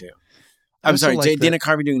son too. I'm sorry, Dana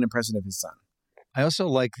Carvey doing an impression of his son. I also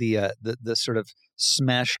like the sort of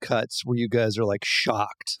smash cuts where you guys are like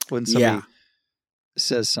shocked when somebody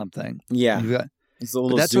says something. Yeah, it's the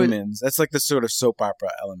little zoom ins. That's like the sort of soap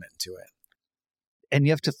opera element to it. And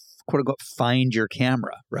you have to quote unquote find your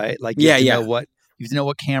camera, right? Like you have to know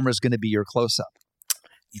what camera is going to be your close up.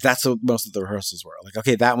 That's what most of the rehearsals were. Like,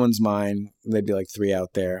 okay, that one's mine. There'd be like 3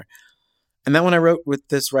 out there. And that one I wrote with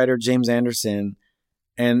this writer, James Anderson.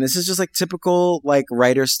 And this is just like typical like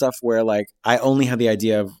writer stuff where like I only had the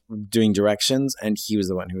idea of doing directions, and he was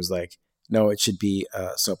the one who was like, no, it should be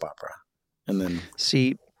a soap opera. And then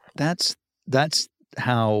see, that's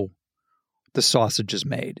how the sausage is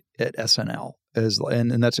made at SNL.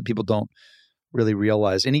 And that's what people don't really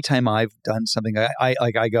realize. Anytime I've done something, I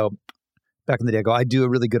go back in the day, I do a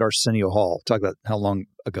really good Arsenio Hall. Talk about how long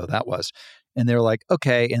ago that was. And they're like,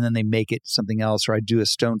 okay. And then they make it something else. Or I do a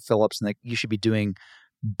Stone Phillips, and you should be doing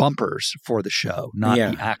bumpers for the show, not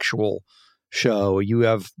the actual show. You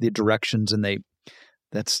have the directions, and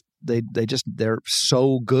they're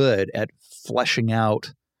so good at fleshing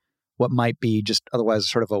out what might be just otherwise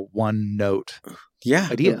sort of a one note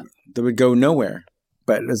idea that would go nowhere.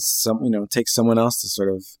 But it's takes someone else to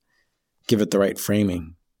sort of give it the right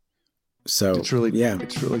framing. So it's really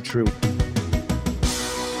true.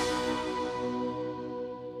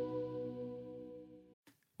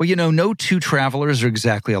 Well, no two travelers are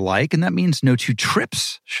exactly alike, and that means no two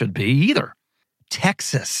trips should be either.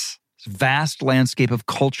 Texas, vast landscape of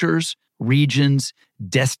cultures, regions,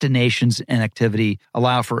 destinations, and activity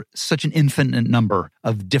allow for such an infinite number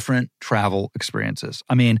of different travel experiences.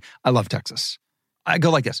 I mean, I love Texas. I go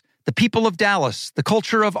like this. The people of Dallas, the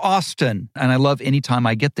culture of Austin, and I love any time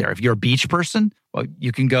I get there. If you're a beach person, well,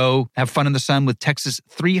 you can go have fun in the sun with Texas'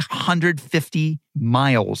 350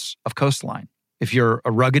 miles of coastline. If you're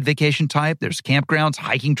a rugged vacation type, there's campgrounds,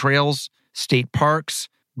 hiking trails, state parks.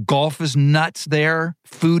 Golf is nuts there.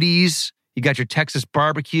 Foodies. You got your Texas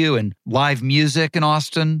barbecue and live music in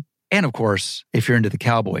Austin. And of course, if you're into the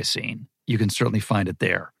cowboy scene, you can certainly find it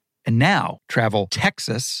there. And now, Travel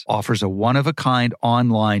Texas offers a one-of-a-kind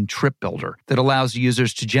online trip builder that allows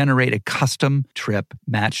users to generate a custom trip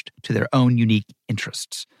matched to their own unique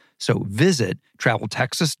interests. So visit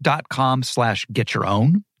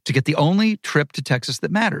traveltexas.com/getyourown to get the only trip to Texas that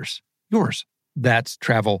matters, yours. That's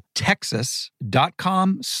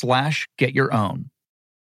traveltexas.com/getyourown.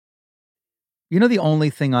 You know the only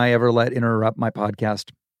thing I ever let interrupt my podcast?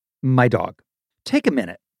 My dog. Take a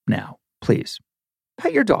minute now, please.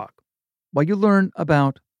 Pet your dog while you learn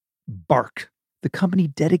about Bark, the company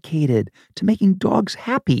dedicated to making dogs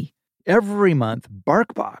happy. Every month,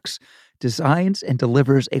 BarkBox designs and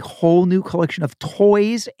delivers a whole new collection of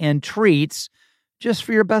toys and treats just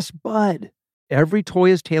for your best bud. Every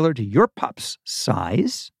toy is tailored to your pup's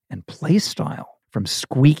size and play style. From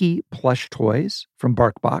squeaky plush toys from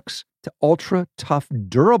BarkBox to ultra tough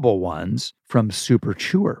durable ones from Super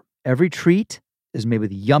Chewer. Every treat is made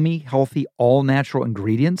with yummy, healthy, all-natural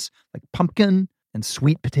ingredients like pumpkin and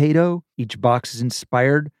sweet potato. Each box is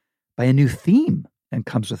inspired by a new theme and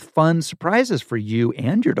comes with fun surprises for you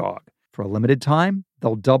and your dog. For a limited time,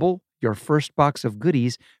 they'll double your first box of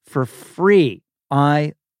goodies for free.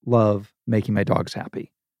 I love making my dogs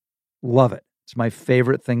happy. Love it. It's my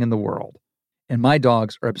favorite thing in the world. And my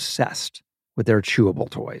dogs are obsessed with their chewable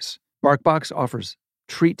toys. BarkBox offers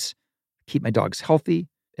treats, keep my dogs healthy,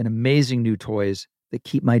 and amazing new toys that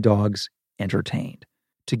keep my dogs entertained.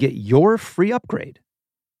 To get your free upgrade,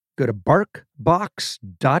 go to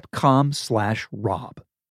barkbox.com/Rob.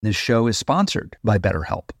 This show is sponsored by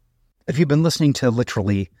BetterHelp. If you've been listening to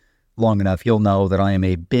Literally long enough, you'll know that I am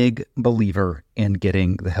a big believer in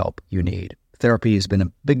getting the help you need. Therapy has been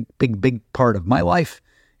a big part of my life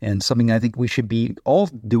and something I think we should be all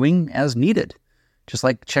doing as needed, just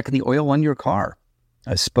like checking the oil on your car.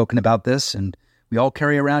 I've spoken about this, and we all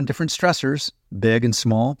carry around different stressors, big and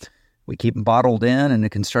small. We keep them bottled in, and it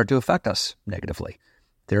can start to affect us negatively.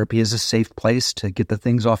 Therapy is a safe place to get the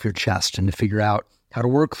things off your chest and to figure out how to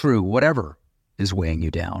work through whatever is weighing you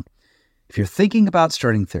down. If you're thinking about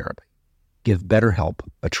starting therapy, give BetterHelp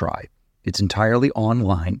a try. It's entirely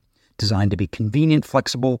online, designed to be convenient,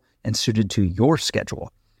 flexible, and suited to your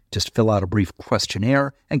schedule. Just fill out a brief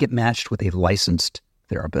questionnaire and get matched with a licensed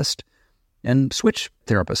therapist. And switch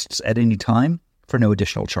therapists at any time for no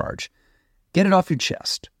additional charge. Get it off your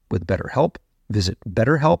chest with BetterHelp. Visit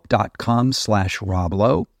betterhelp.com/Rob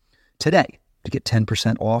Lowe today to get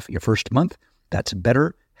 10% off your first month. That's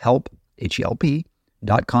BetterHelp,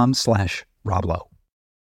 HELP.com/Rob Lowe.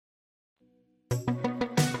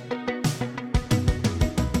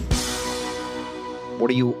 What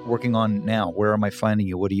are you working on now? Where am I finding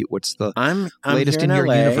you? What's the I'm latest here in your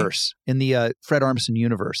LA. universe, in the Fred Armisen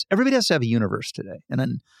universe? Everybody has to have a universe today. And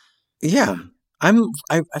then, Yeah. I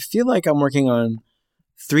feel like I'm working on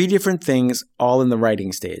 3 different things all in the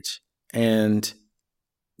writing stage. And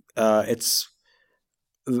it's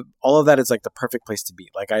all of that is like the perfect place to be.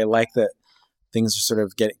 Like I like that things are sort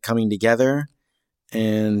of coming together,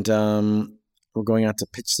 and we're going out to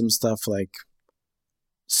pitch some stuff like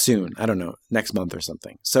soon. I don't know, next month or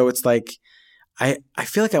something. So it's like I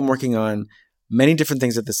feel like I'm working on many different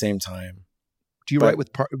things at the same time. do you write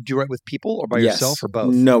with people or by Yes. yourself or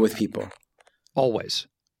both? No, with people. Always.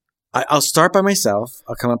 I'll start by myself.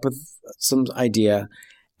 I'll come up with some idea,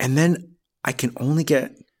 and then I can only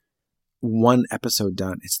get one episode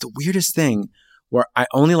done. It's the weirdest thing where I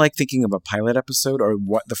only like thinking of a pilot episode or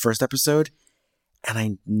what the first episode, and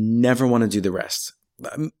I never want to do the rest.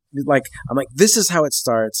 I'm like, this is how it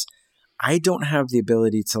starts. I don't have the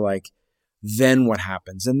ability to like, then what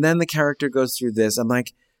happens? And then the character goes through this. I'm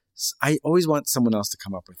like, I always want someone else to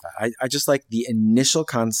come up with that. I just like the initial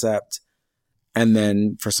concept, and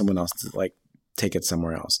then for someone else to like take it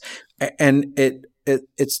somewhere else. And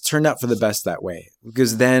it's turned out for the best that way,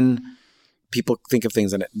 because then people think of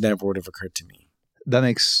things that never would have occurred to me.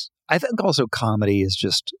 I think also comedy is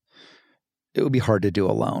just, it would be hard to do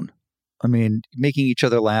alone. I mean, making each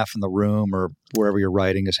other laugh in the room or wherever you're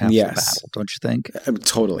writing is half the battle, don't you think?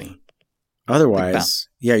 Totally. Otherwise,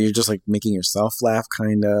 yeah, you're just like making yourself laugh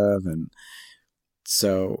kind of. And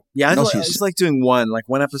so, yeah, I just like doing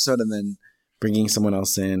one episode and then bringing someone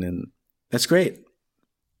else in, and that's great.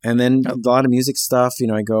 And then a lot of music stuff. You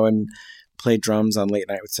know, I go and play drums on Late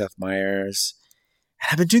Night with Seth Meyers. And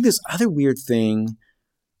I've been doing this other weird thing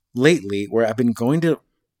lately where I've been going to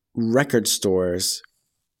record stores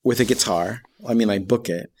with a guitar. I mean, I book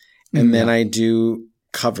it, and then I do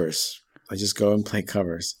covers. I just go and play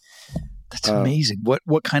covers. That's amazing.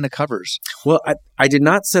 What kind of covers? Well, I did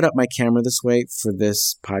not set up my camera this way for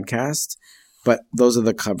this podcast, but those are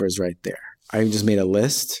the covers right there. I just made a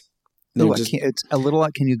list. No, it's a little.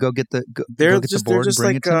 Can you go get the board and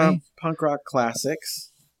bring it to me? Punk rock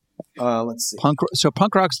classics. Let's see. Punk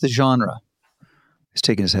rock's the genre. He's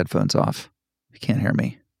taking his headphones off. You can't hear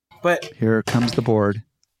me. But here comes the board.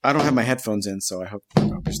 I don't have my headphones in, so I hope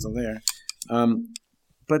you're still there.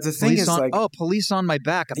 But the thing Police on My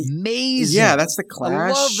Back. Amazing. Yeah, that's the Clash.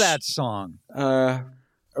 I love that song.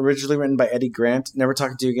 Originally written by Eddie Grant. Never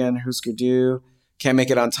Talking to You Again, Husker Du, Can't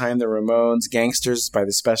Make It on Time, The Ramones. Gangsters by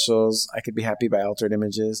The Specials. I Could Be Happy by Altered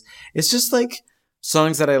Images. It's just like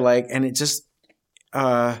songs that I like, and it just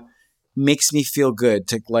makes me feel good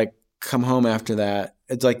to like come home after that.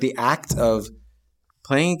 It's like the act of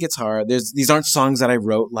playing a guitar. These aren't songs that I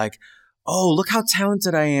wrote like, oh, look how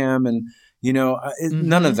talented I am, and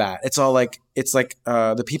none of that. It's all like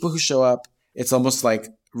the people who show up. It's almost like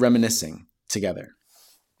reminiscing together.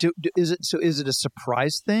 Is it a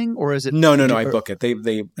surprise thing, or is it? No. I book it.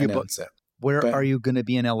 They announce it. Where are you going to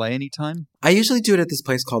be in LA anytime? I usually do it at this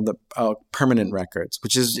place called the Permanent Records,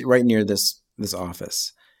 which is right near this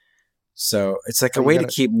office. So it's like a way to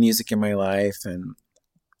keep music in my life,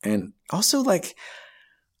 and also like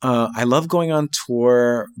I love going on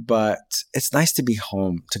tour, but it's nice to be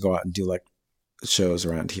home to go out and do like shows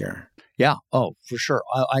around here. Yeah. Oh, for sure.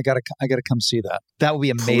 I gotta come see that. That would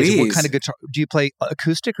be amazing. Please. What kind of guitar do you play?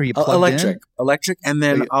 Acoustic or you plugged in? Electric, and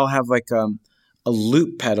then I'll have like a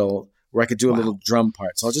loop pedal where I could do a little drum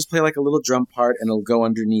part. So I'll just play like a little drum part, and it'll go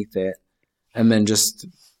underneath it, and then just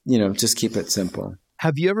keep it simple.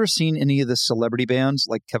 Have you ever seen any of the celebrity bands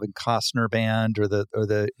like Kevin Costner band or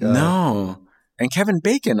the No. And Kevin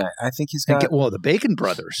Bacon, I think he's got the Bacon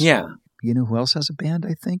Brothers. Yeah. You know who else has a band?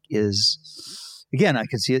 I think is. Again, I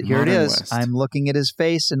can see it. Here Modern it is. West. I'm looking at his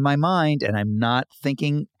face in my mind, and I'm not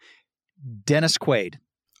thinking Dennis Quaid.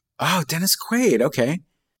 Oh, Dennis Quaid. Okay. I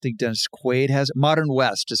think Dennis Quaid has Modern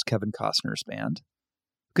West is Kevin Costner's band.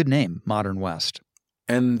 Good name, Modern West.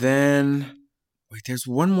 And then, wait, there's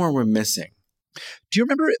one more we're missing. Do you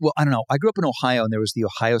remember? Well, I don't know. I grew up in Ohio, and there was the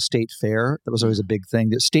Ohio State Fair. That was always a big thing.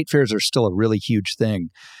 The state fairs are still a really huge thing,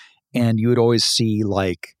 and you would always see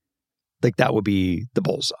like that would be the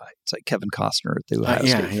bullseye. It's like Kevin Costner at the Ohio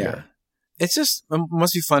State Fair. It's just it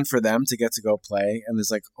must be fun for them to get to go play, and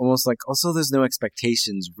there's like almost like also there's no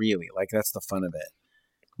expectations really. Like that's the fun of it,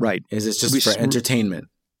 right? Is it's just for entertainment.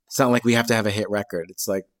 It's not like we have to have a hit record. It's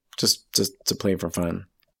like just to play for fun.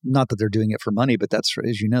 Not that they're doing it for money, but that's,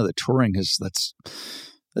 as you know, the touring is that's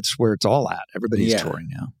where it's all at. Everybody's touring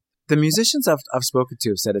now. The musicians I've spoken to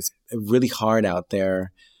have said it's really hard out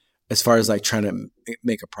there as far as like trying to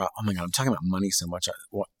make a oh my God, I'm talking about money so much.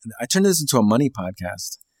 I turned this into a money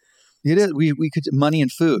podcast. It is. We could money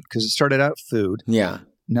and food because it started out food. Yeah.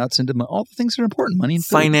 Now it's into all the things that are important. Money and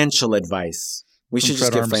food. Financial advice. We should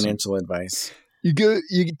just give Armisen. Financial advice. You go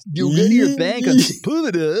to your bank and pull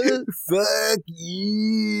it up. Fuck you.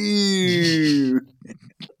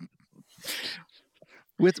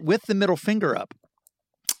 With the middle finger up.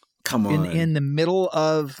 Come on. In the middle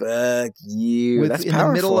of fuck you. That's in powerful.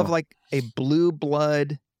 the middle of like a blue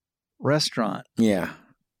blood restaurant. Yeah.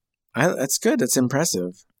 That's good. That's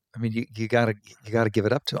impressive. I mean, you gotta give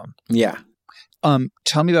it up to him. Yeah.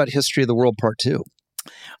 Tell me about History of the World Part 2.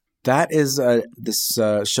 That is this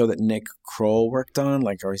show that Nick Kroll worked on,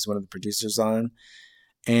 or he's one of the producers on.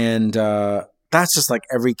 And that's just like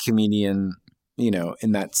every comedian,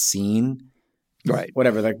 in that scene. Right.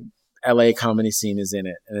 Whatever, like LA comedy scene is in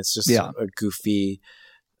it. And it's just a goofy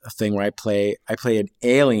thing where I play an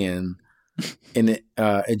alien in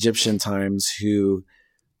Egyptian times who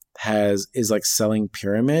is like selling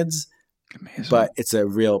pyramids. Amazing. But it's a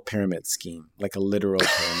real pyramid scheme, like a literal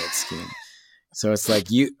pyramid scheme. So it's like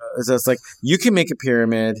you can make a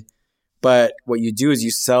pyramid, but what you do is you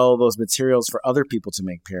sell those materials for other people to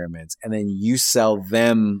make pyramids, and then you sell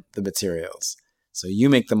them the materials. So you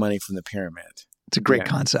make the money from the pyramid. It's a great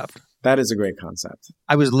concept. That is a great concept.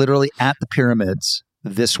 I was literally at the pyramids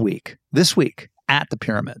this week at the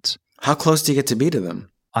pyramids. How close do you get to be to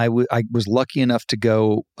them? I was lucky enough to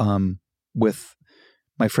go with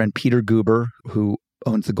my friend Peter Guber, who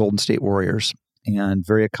owns the Golden State Warriors. And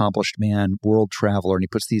very accomplished man, world traveler, and he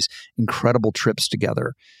puts these incredible trips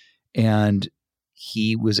together. And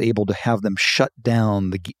he was able to have them shut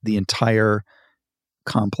down the entire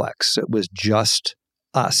complex. So it was just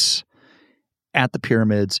us at the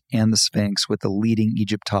pyramids and the Sphinx with the leading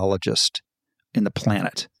Egyptologist in the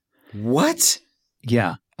planet. What?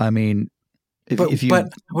 Yeah, I mean, but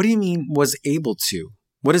what do you mean was able to?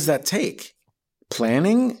 What does that take?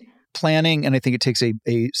 Planning, and I think it takes a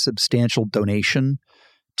substantial donation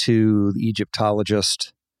to the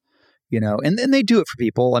Egyptologist, and they do it for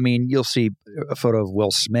people. I mean, you'll see a photo of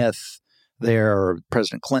Will Smith there or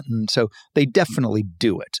President Clinton. So they definitely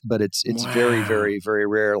do it, but it's very, very, very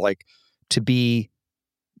rare, like to be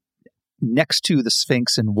next to the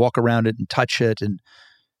Sphinx and walk around it and touch it. And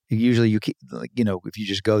usually if you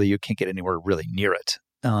just go there, you can't get anywhere really near it.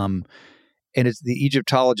 And it's the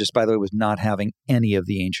Egyptologist, by the way, was not having any of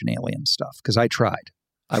the ancient alien stuff because I tried.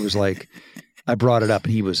 I was like, I brought it up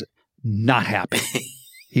and he was not happy.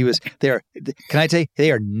 He was there. Can I tell you,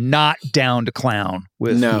 they are not down to clown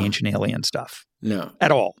with the ancient alien stuff. No.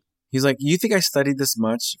 At all. He's like, you think I studied this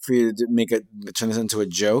much for you to turn this into a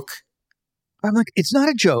joke? I'm like, it's not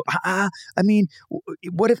a joke. I mean,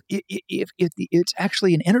 what if it's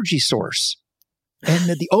actually an energy source, and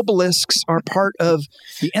that the obelisks are part of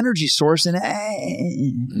the energy source? And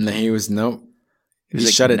no, he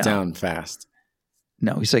like, shut it down fast.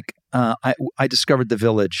 No, he's like, I discovered the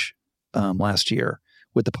village last year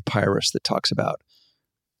with the papyrus that talks about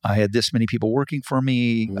I had this many people working for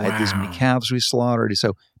me. Wow. I had this many calves we slaughtered.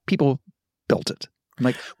 So people built it. I'm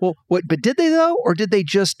like, well, what? But did they though, or did they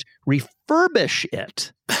just refurbish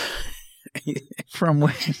it from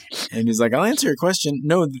when? And he's like, I'll answer your question.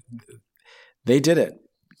 No, they did it.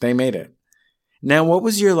 They made it. Now, what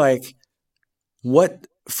was your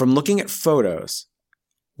from looking at photos,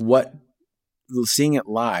 seeing it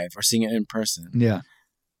live or seeing it in person? Yeah.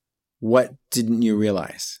 What didn't you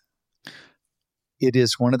realize? It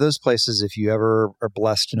is one of those places, if you ever are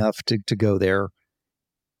blessed enough to go there,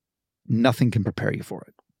 nothing can prepare you for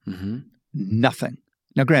it. Mm-hmm. Nothing.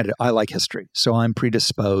 Now, granted, I like history, so I'm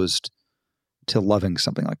predisposed to loving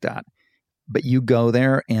something like that. But you go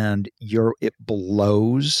there and it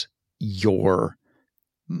blows your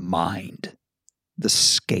mind. The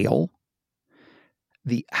scale,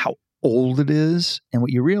 how old it is, and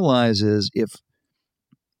what you realize is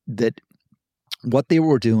what they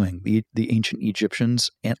were doing, the ancient Egyptians,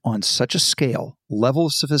 and on such a scale, level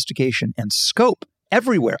of sophistication and scope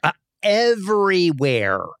everywhere, and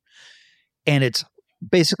it's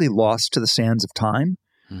basically lost to the sands of time,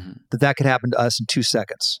 that could happen to us in 2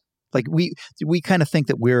 seconds. Like we kind of think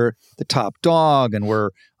that we're the top dog and we're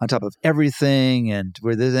on top of everything, and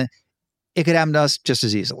it could happen to us just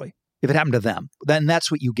as easily. If it happened to them, then that's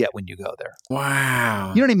what you get when you go there.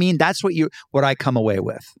 Wow. You know what I mean? That's what I come away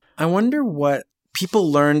with. I wonder what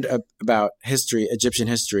people learned about history, Egyptian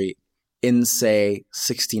history, in say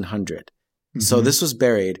 1600. Mm-hmm. So this was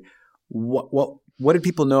buried. What did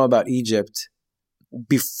people know about Egypt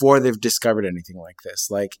before they've discovered anything like this?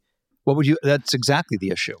 Like, what would you? That's exactly the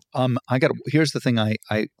issue. Here's the thing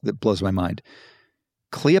that blows my mind.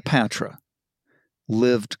 Cleopatra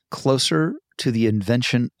lived closer to the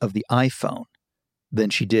invention of the iPhone than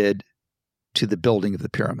she did to the building of the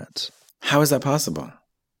pyramids. How is that possible?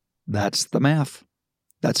 That's the math.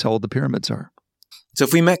 That's how old the pyramids are. So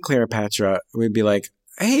if we met Cleopatra, we'd be like,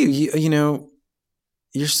 hey,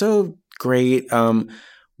 you're so great.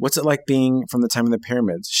 What's it like being from the time of the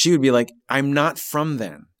pyramids? She would be like, I'm not from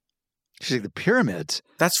then. She's like, the pyramids?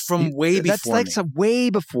 That's from way before me. That's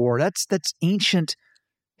way before. That's ancient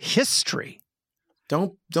history.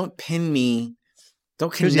 Don't pin me.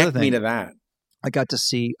 Don't connect me to that. I got to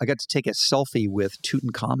take a selfie with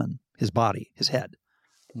Tutankhamun, his body, his head.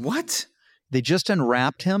 What? They just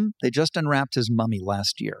unwrapped him. They just unwrapped his mummy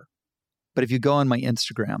last year. But if you go on my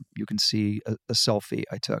Instagram, you can see a selfie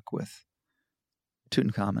I took with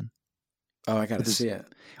Tutankhamun. Oh, I got to see it.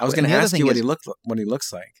 I was going to ask you what he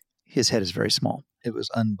looks like. His head is very small. It was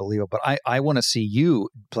unbelievable. But I want to see you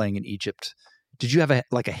playing in Egypt. Did you have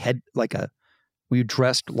were you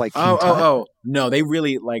dressed like King Tut? Oh, no, they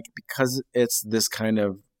really because it's this kind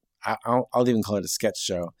of, I'll even call it a sketch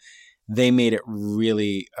show. They made it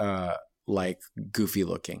really goofy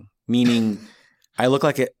looking, meaning I look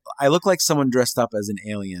like someone dressed up as an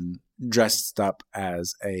alien, dressed up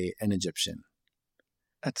as an Egyptian.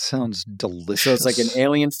 That sounds delicious. So it's like an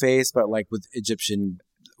alien face, but with Egyptian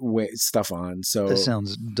stuff on. So that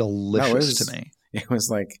sounds delicious to me. It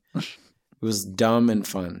was dumb and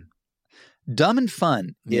fun. Dumb and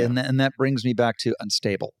fun. Yeah. And that brings me back to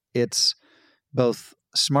Unstable. It's both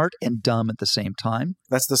smart and dumb at the same time.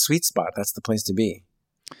 That's the sweet spot. That's the place to be.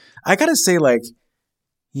 I got to say,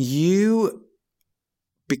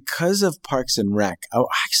 because of Parks and Rec,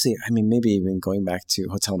 maybe even going back to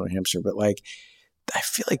Hotel New Hampshire, but I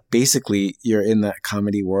feel like basically you're in that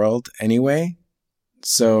comedy world anyway.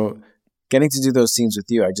 So getting to do those scenes with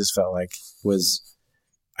you, I just felt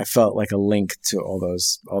I felt like a link to all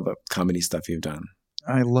the comedy stuff you've done.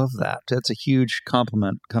 I love that. That's a huge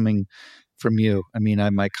compliment coming from you. I mean,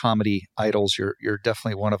 my comedy idols, you're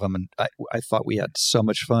definitely one of them. And I thought we had so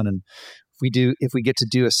much fun. And if we get to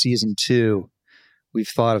do a season 2, we've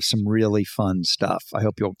thought of some really fun stuff. I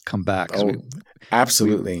hope you'll come back. Oh,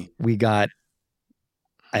 absolutely. We got,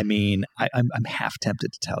 I'm half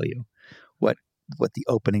tempted to tell you what the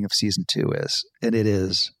opening of season 2 is. And it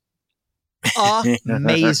is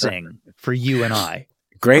amazing for you and I.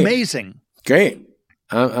 Great. Amazing. Great.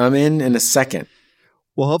 I'm in a second.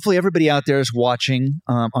 Well, hopefully everybody out there is watching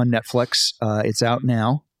on Netflix. It's out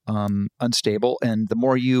now. Unstable, and the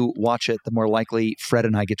more you watch it, the more likely Fred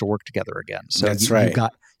and I get to work together again. So That's right.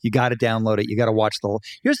 You got to download it. You got to watch the whole.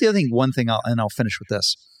 Here's the other thing. One thing, I'll finish with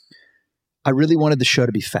this. I really wanted the show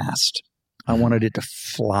to be fast. I wanted it to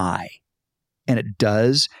fly, and it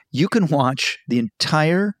does. You can watch the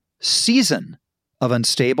entire season of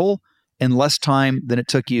Unstable in less time than it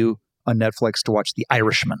took you on Netflix to watch The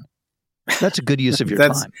Irishman. That's a good use of your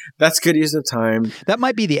time. That's good use of time. That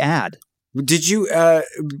might be the ad. Did you,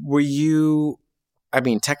 were you, I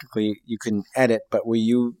mean, technically you can edit, but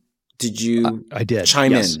did you I did.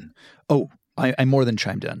 chime Yes. in? Oh, I more than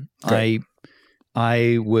chimed in. Great.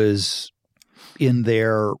 I was in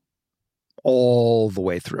there all the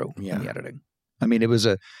way through in the editing. I mean, it was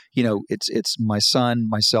it's my son,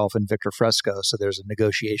 myself, and Victor Fresco. So there's a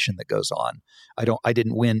negotiation that goes on. I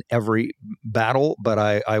didn't win every battle, but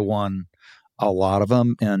I won a lot of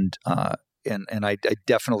them, and I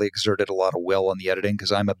definitely exerted a lot of will on the editing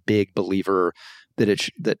because I'm a big believer that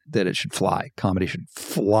it should fly. Comedy should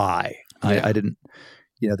fly. Yeah. I didn't.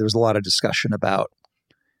 There was a lot of discussion about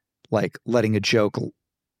like letting a joke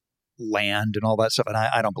land and all that stuff, and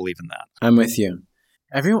I don't believe in that. I'm with you.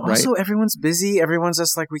 Everyone's busy. Everyone's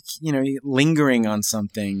just like lingering on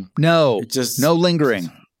something. No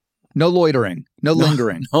lingering, no loitering, no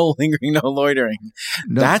lingering, no lingering, no loitering.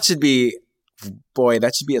 No. That should be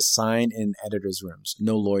a sign in editors' rooms.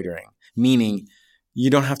 No loitering, meaning you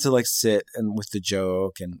don't have to sit and with the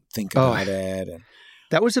joke and think about it. And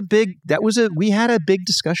we had a big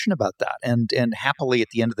discussion about that, and happily at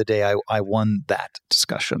the end of the day, I won that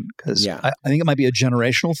discussion because I think it might be a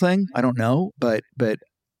generational thing. I don't know, but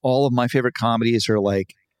all of my favorite comedies are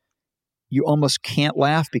like you almost can't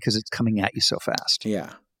laugh because it's coming at you so fast.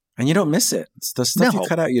 Yeah, and you don't miss it. It's the stuff you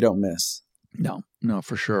cut out, you don't miss. No,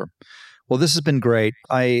 for sure. Well, this has been great.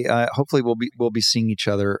 I hopefully we'll be seeing each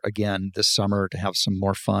other again this summer to have some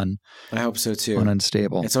more fun. I hope so too. On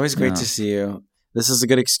Unstable. It's always great to see you. This is a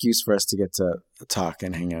good excuse for us to get to talk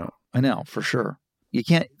and hang out. I know, for sure. You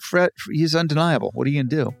can't, Fred, he's undeniable. What are you going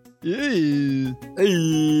to do?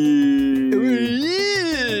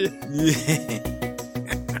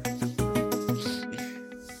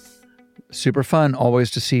 Super fun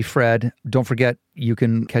always to see Fred. Don't forget, you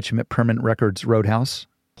can catch him at Permanent Records Roadhouse,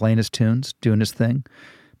 playing his tunes, doing his thing.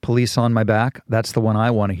 Police on My Back. That's the one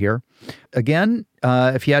I want to hear. Again,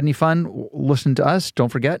 if you had any fun, listen to us. Don't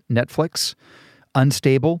forget, Netflix.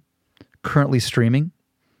 Unstable, currently streaming.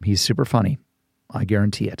 He's super funny. I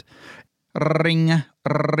guarantee it. Ring.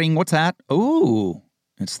 What's that? Oh,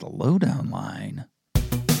 it's the lowdown line.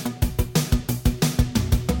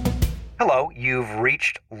 Hello, you've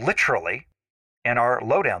reached literally in our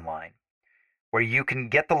lowdown line, where you can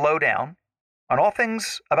get the lowdown on all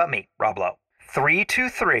things about me, Rob Lowe.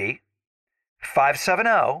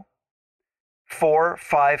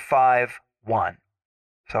 323-570-4551.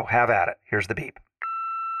 So have at it. Here's the beep.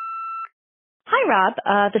 Hi, Rob.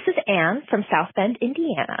 This is Anne from South Bend,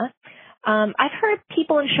 Indiana. I've heard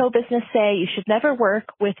people in show business say you should never work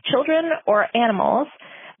with children or animals,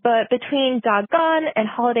 but between Doggone and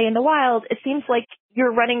Holiday in the Wild, it seems like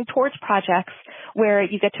you're running towards projects where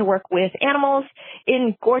you get to work with animals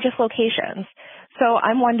in gorgeous locations. So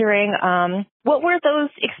I'm wondering, what were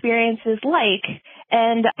those experiences like,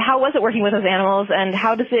 and how was it working with those animals, and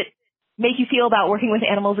how does it make you feel about working with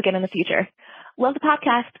animals again in the future? Love the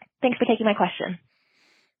podcast. Thanks for taking my question.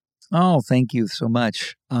 Oh, thank you so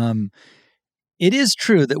much. It is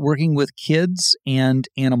true that working with kids and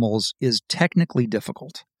animals is technically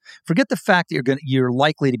difficult. Forget the fact that you're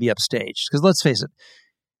likely to be upstaged, because let's face it,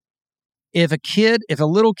 if a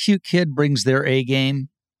little cute kid brings their A game,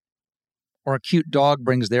 or a cute dog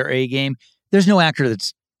brings their A game, there's no actor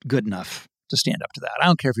that's good enough to stand up to that. I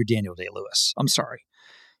don't care if you're Daniel Day-Lewis. I'm sorry.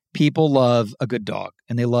 People love a good dog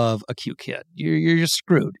and they love a cute kid. You're just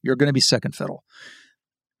screwed. You're going to be second fiddle.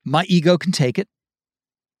 My ego can take it.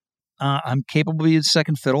 I'm capable of being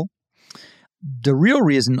second fiddle. The real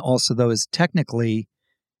reason also, though, is technically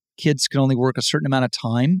kids can only work a certain amount of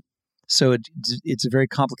time. So it's a very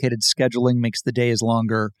complicated scheduling, makes the days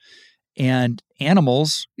longer. And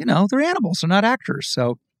animals, they're animals. They're not actors.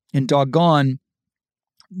 So in Doggone,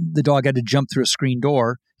 the dog had to jump through a screen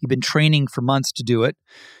door. He'd been training for months to do it,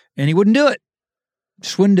 and he wouldn't do it.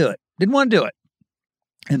 Just wouldn't do it. Didn't want to do it.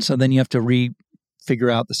 And so then you have to figure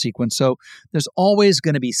out the sequence. So there's always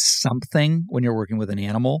going to be something when you're working with an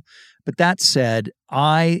animal. But that said,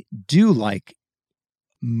 I do like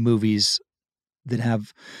movies that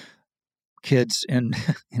have kids and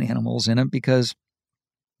animals in them because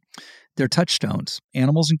they're touchstones.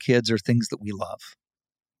 Animals and kids are things that we love.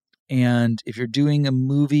 And if you're doing a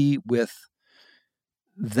movie with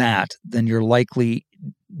that, then you're likely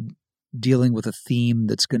dealing with a theme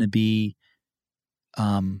that's going to be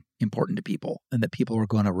important to people and that people are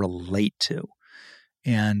going to relate to.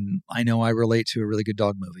 And I know I relate to a really good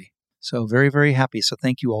dog movie. So very, very happy. So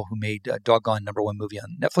thank you all who made Doggone #1 movie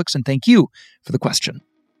on Netflix. And thank you for the question.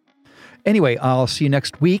 Anyway, I'll see you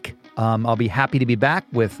next week. I'll be happy to be back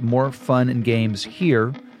with more fun and games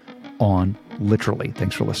here on Literally.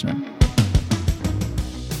 Thanks for listening.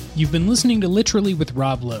 You've been listening to Literally with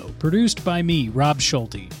Rob Lowe, produced by me, Rob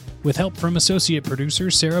Schulte, with help from associate producer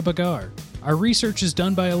Sarah Bagar. Our research is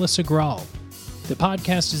done by Alyssa Grahl. The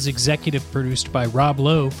podcast is executive produced by Rob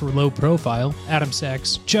Lowe for Low Profile, Adam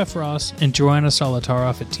Sachs, Jeff Ross, and Joanna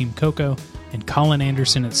Solitaroff at Team Coco, and Colin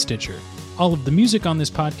Anderson at Stitcher. All of the music on this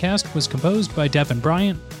podcast was composed by Devin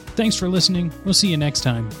Bryant. Thanks for listening. We'll see you next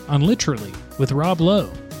time on Literally with Rob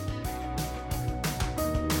Lowe.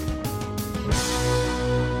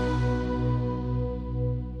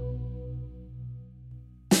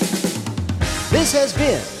 This has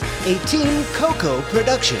been a Team Coco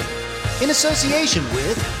production in association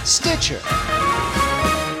with Stitcher.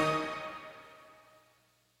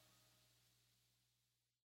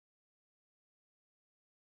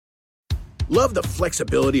 Love the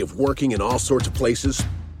flexibility of working in all sorts of places?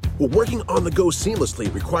 Well, working on the go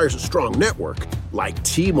seamlessly requires a strong network like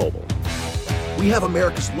T-Mobile. We have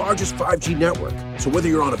America's largest 5G network, so whether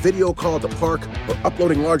you're on a video call at the park or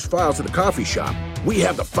uploading large files at a coffee shop, we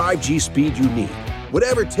have the 5G speed you need.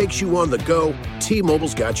 Whatever takes you on the go,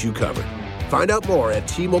 T-Mobile's got you covered. Find out more at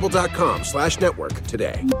T-Mobile.com/network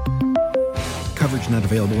today. Coverage not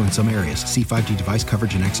available in some areas. See 5G device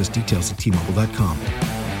coverage and access details at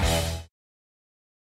T-Mobile.com.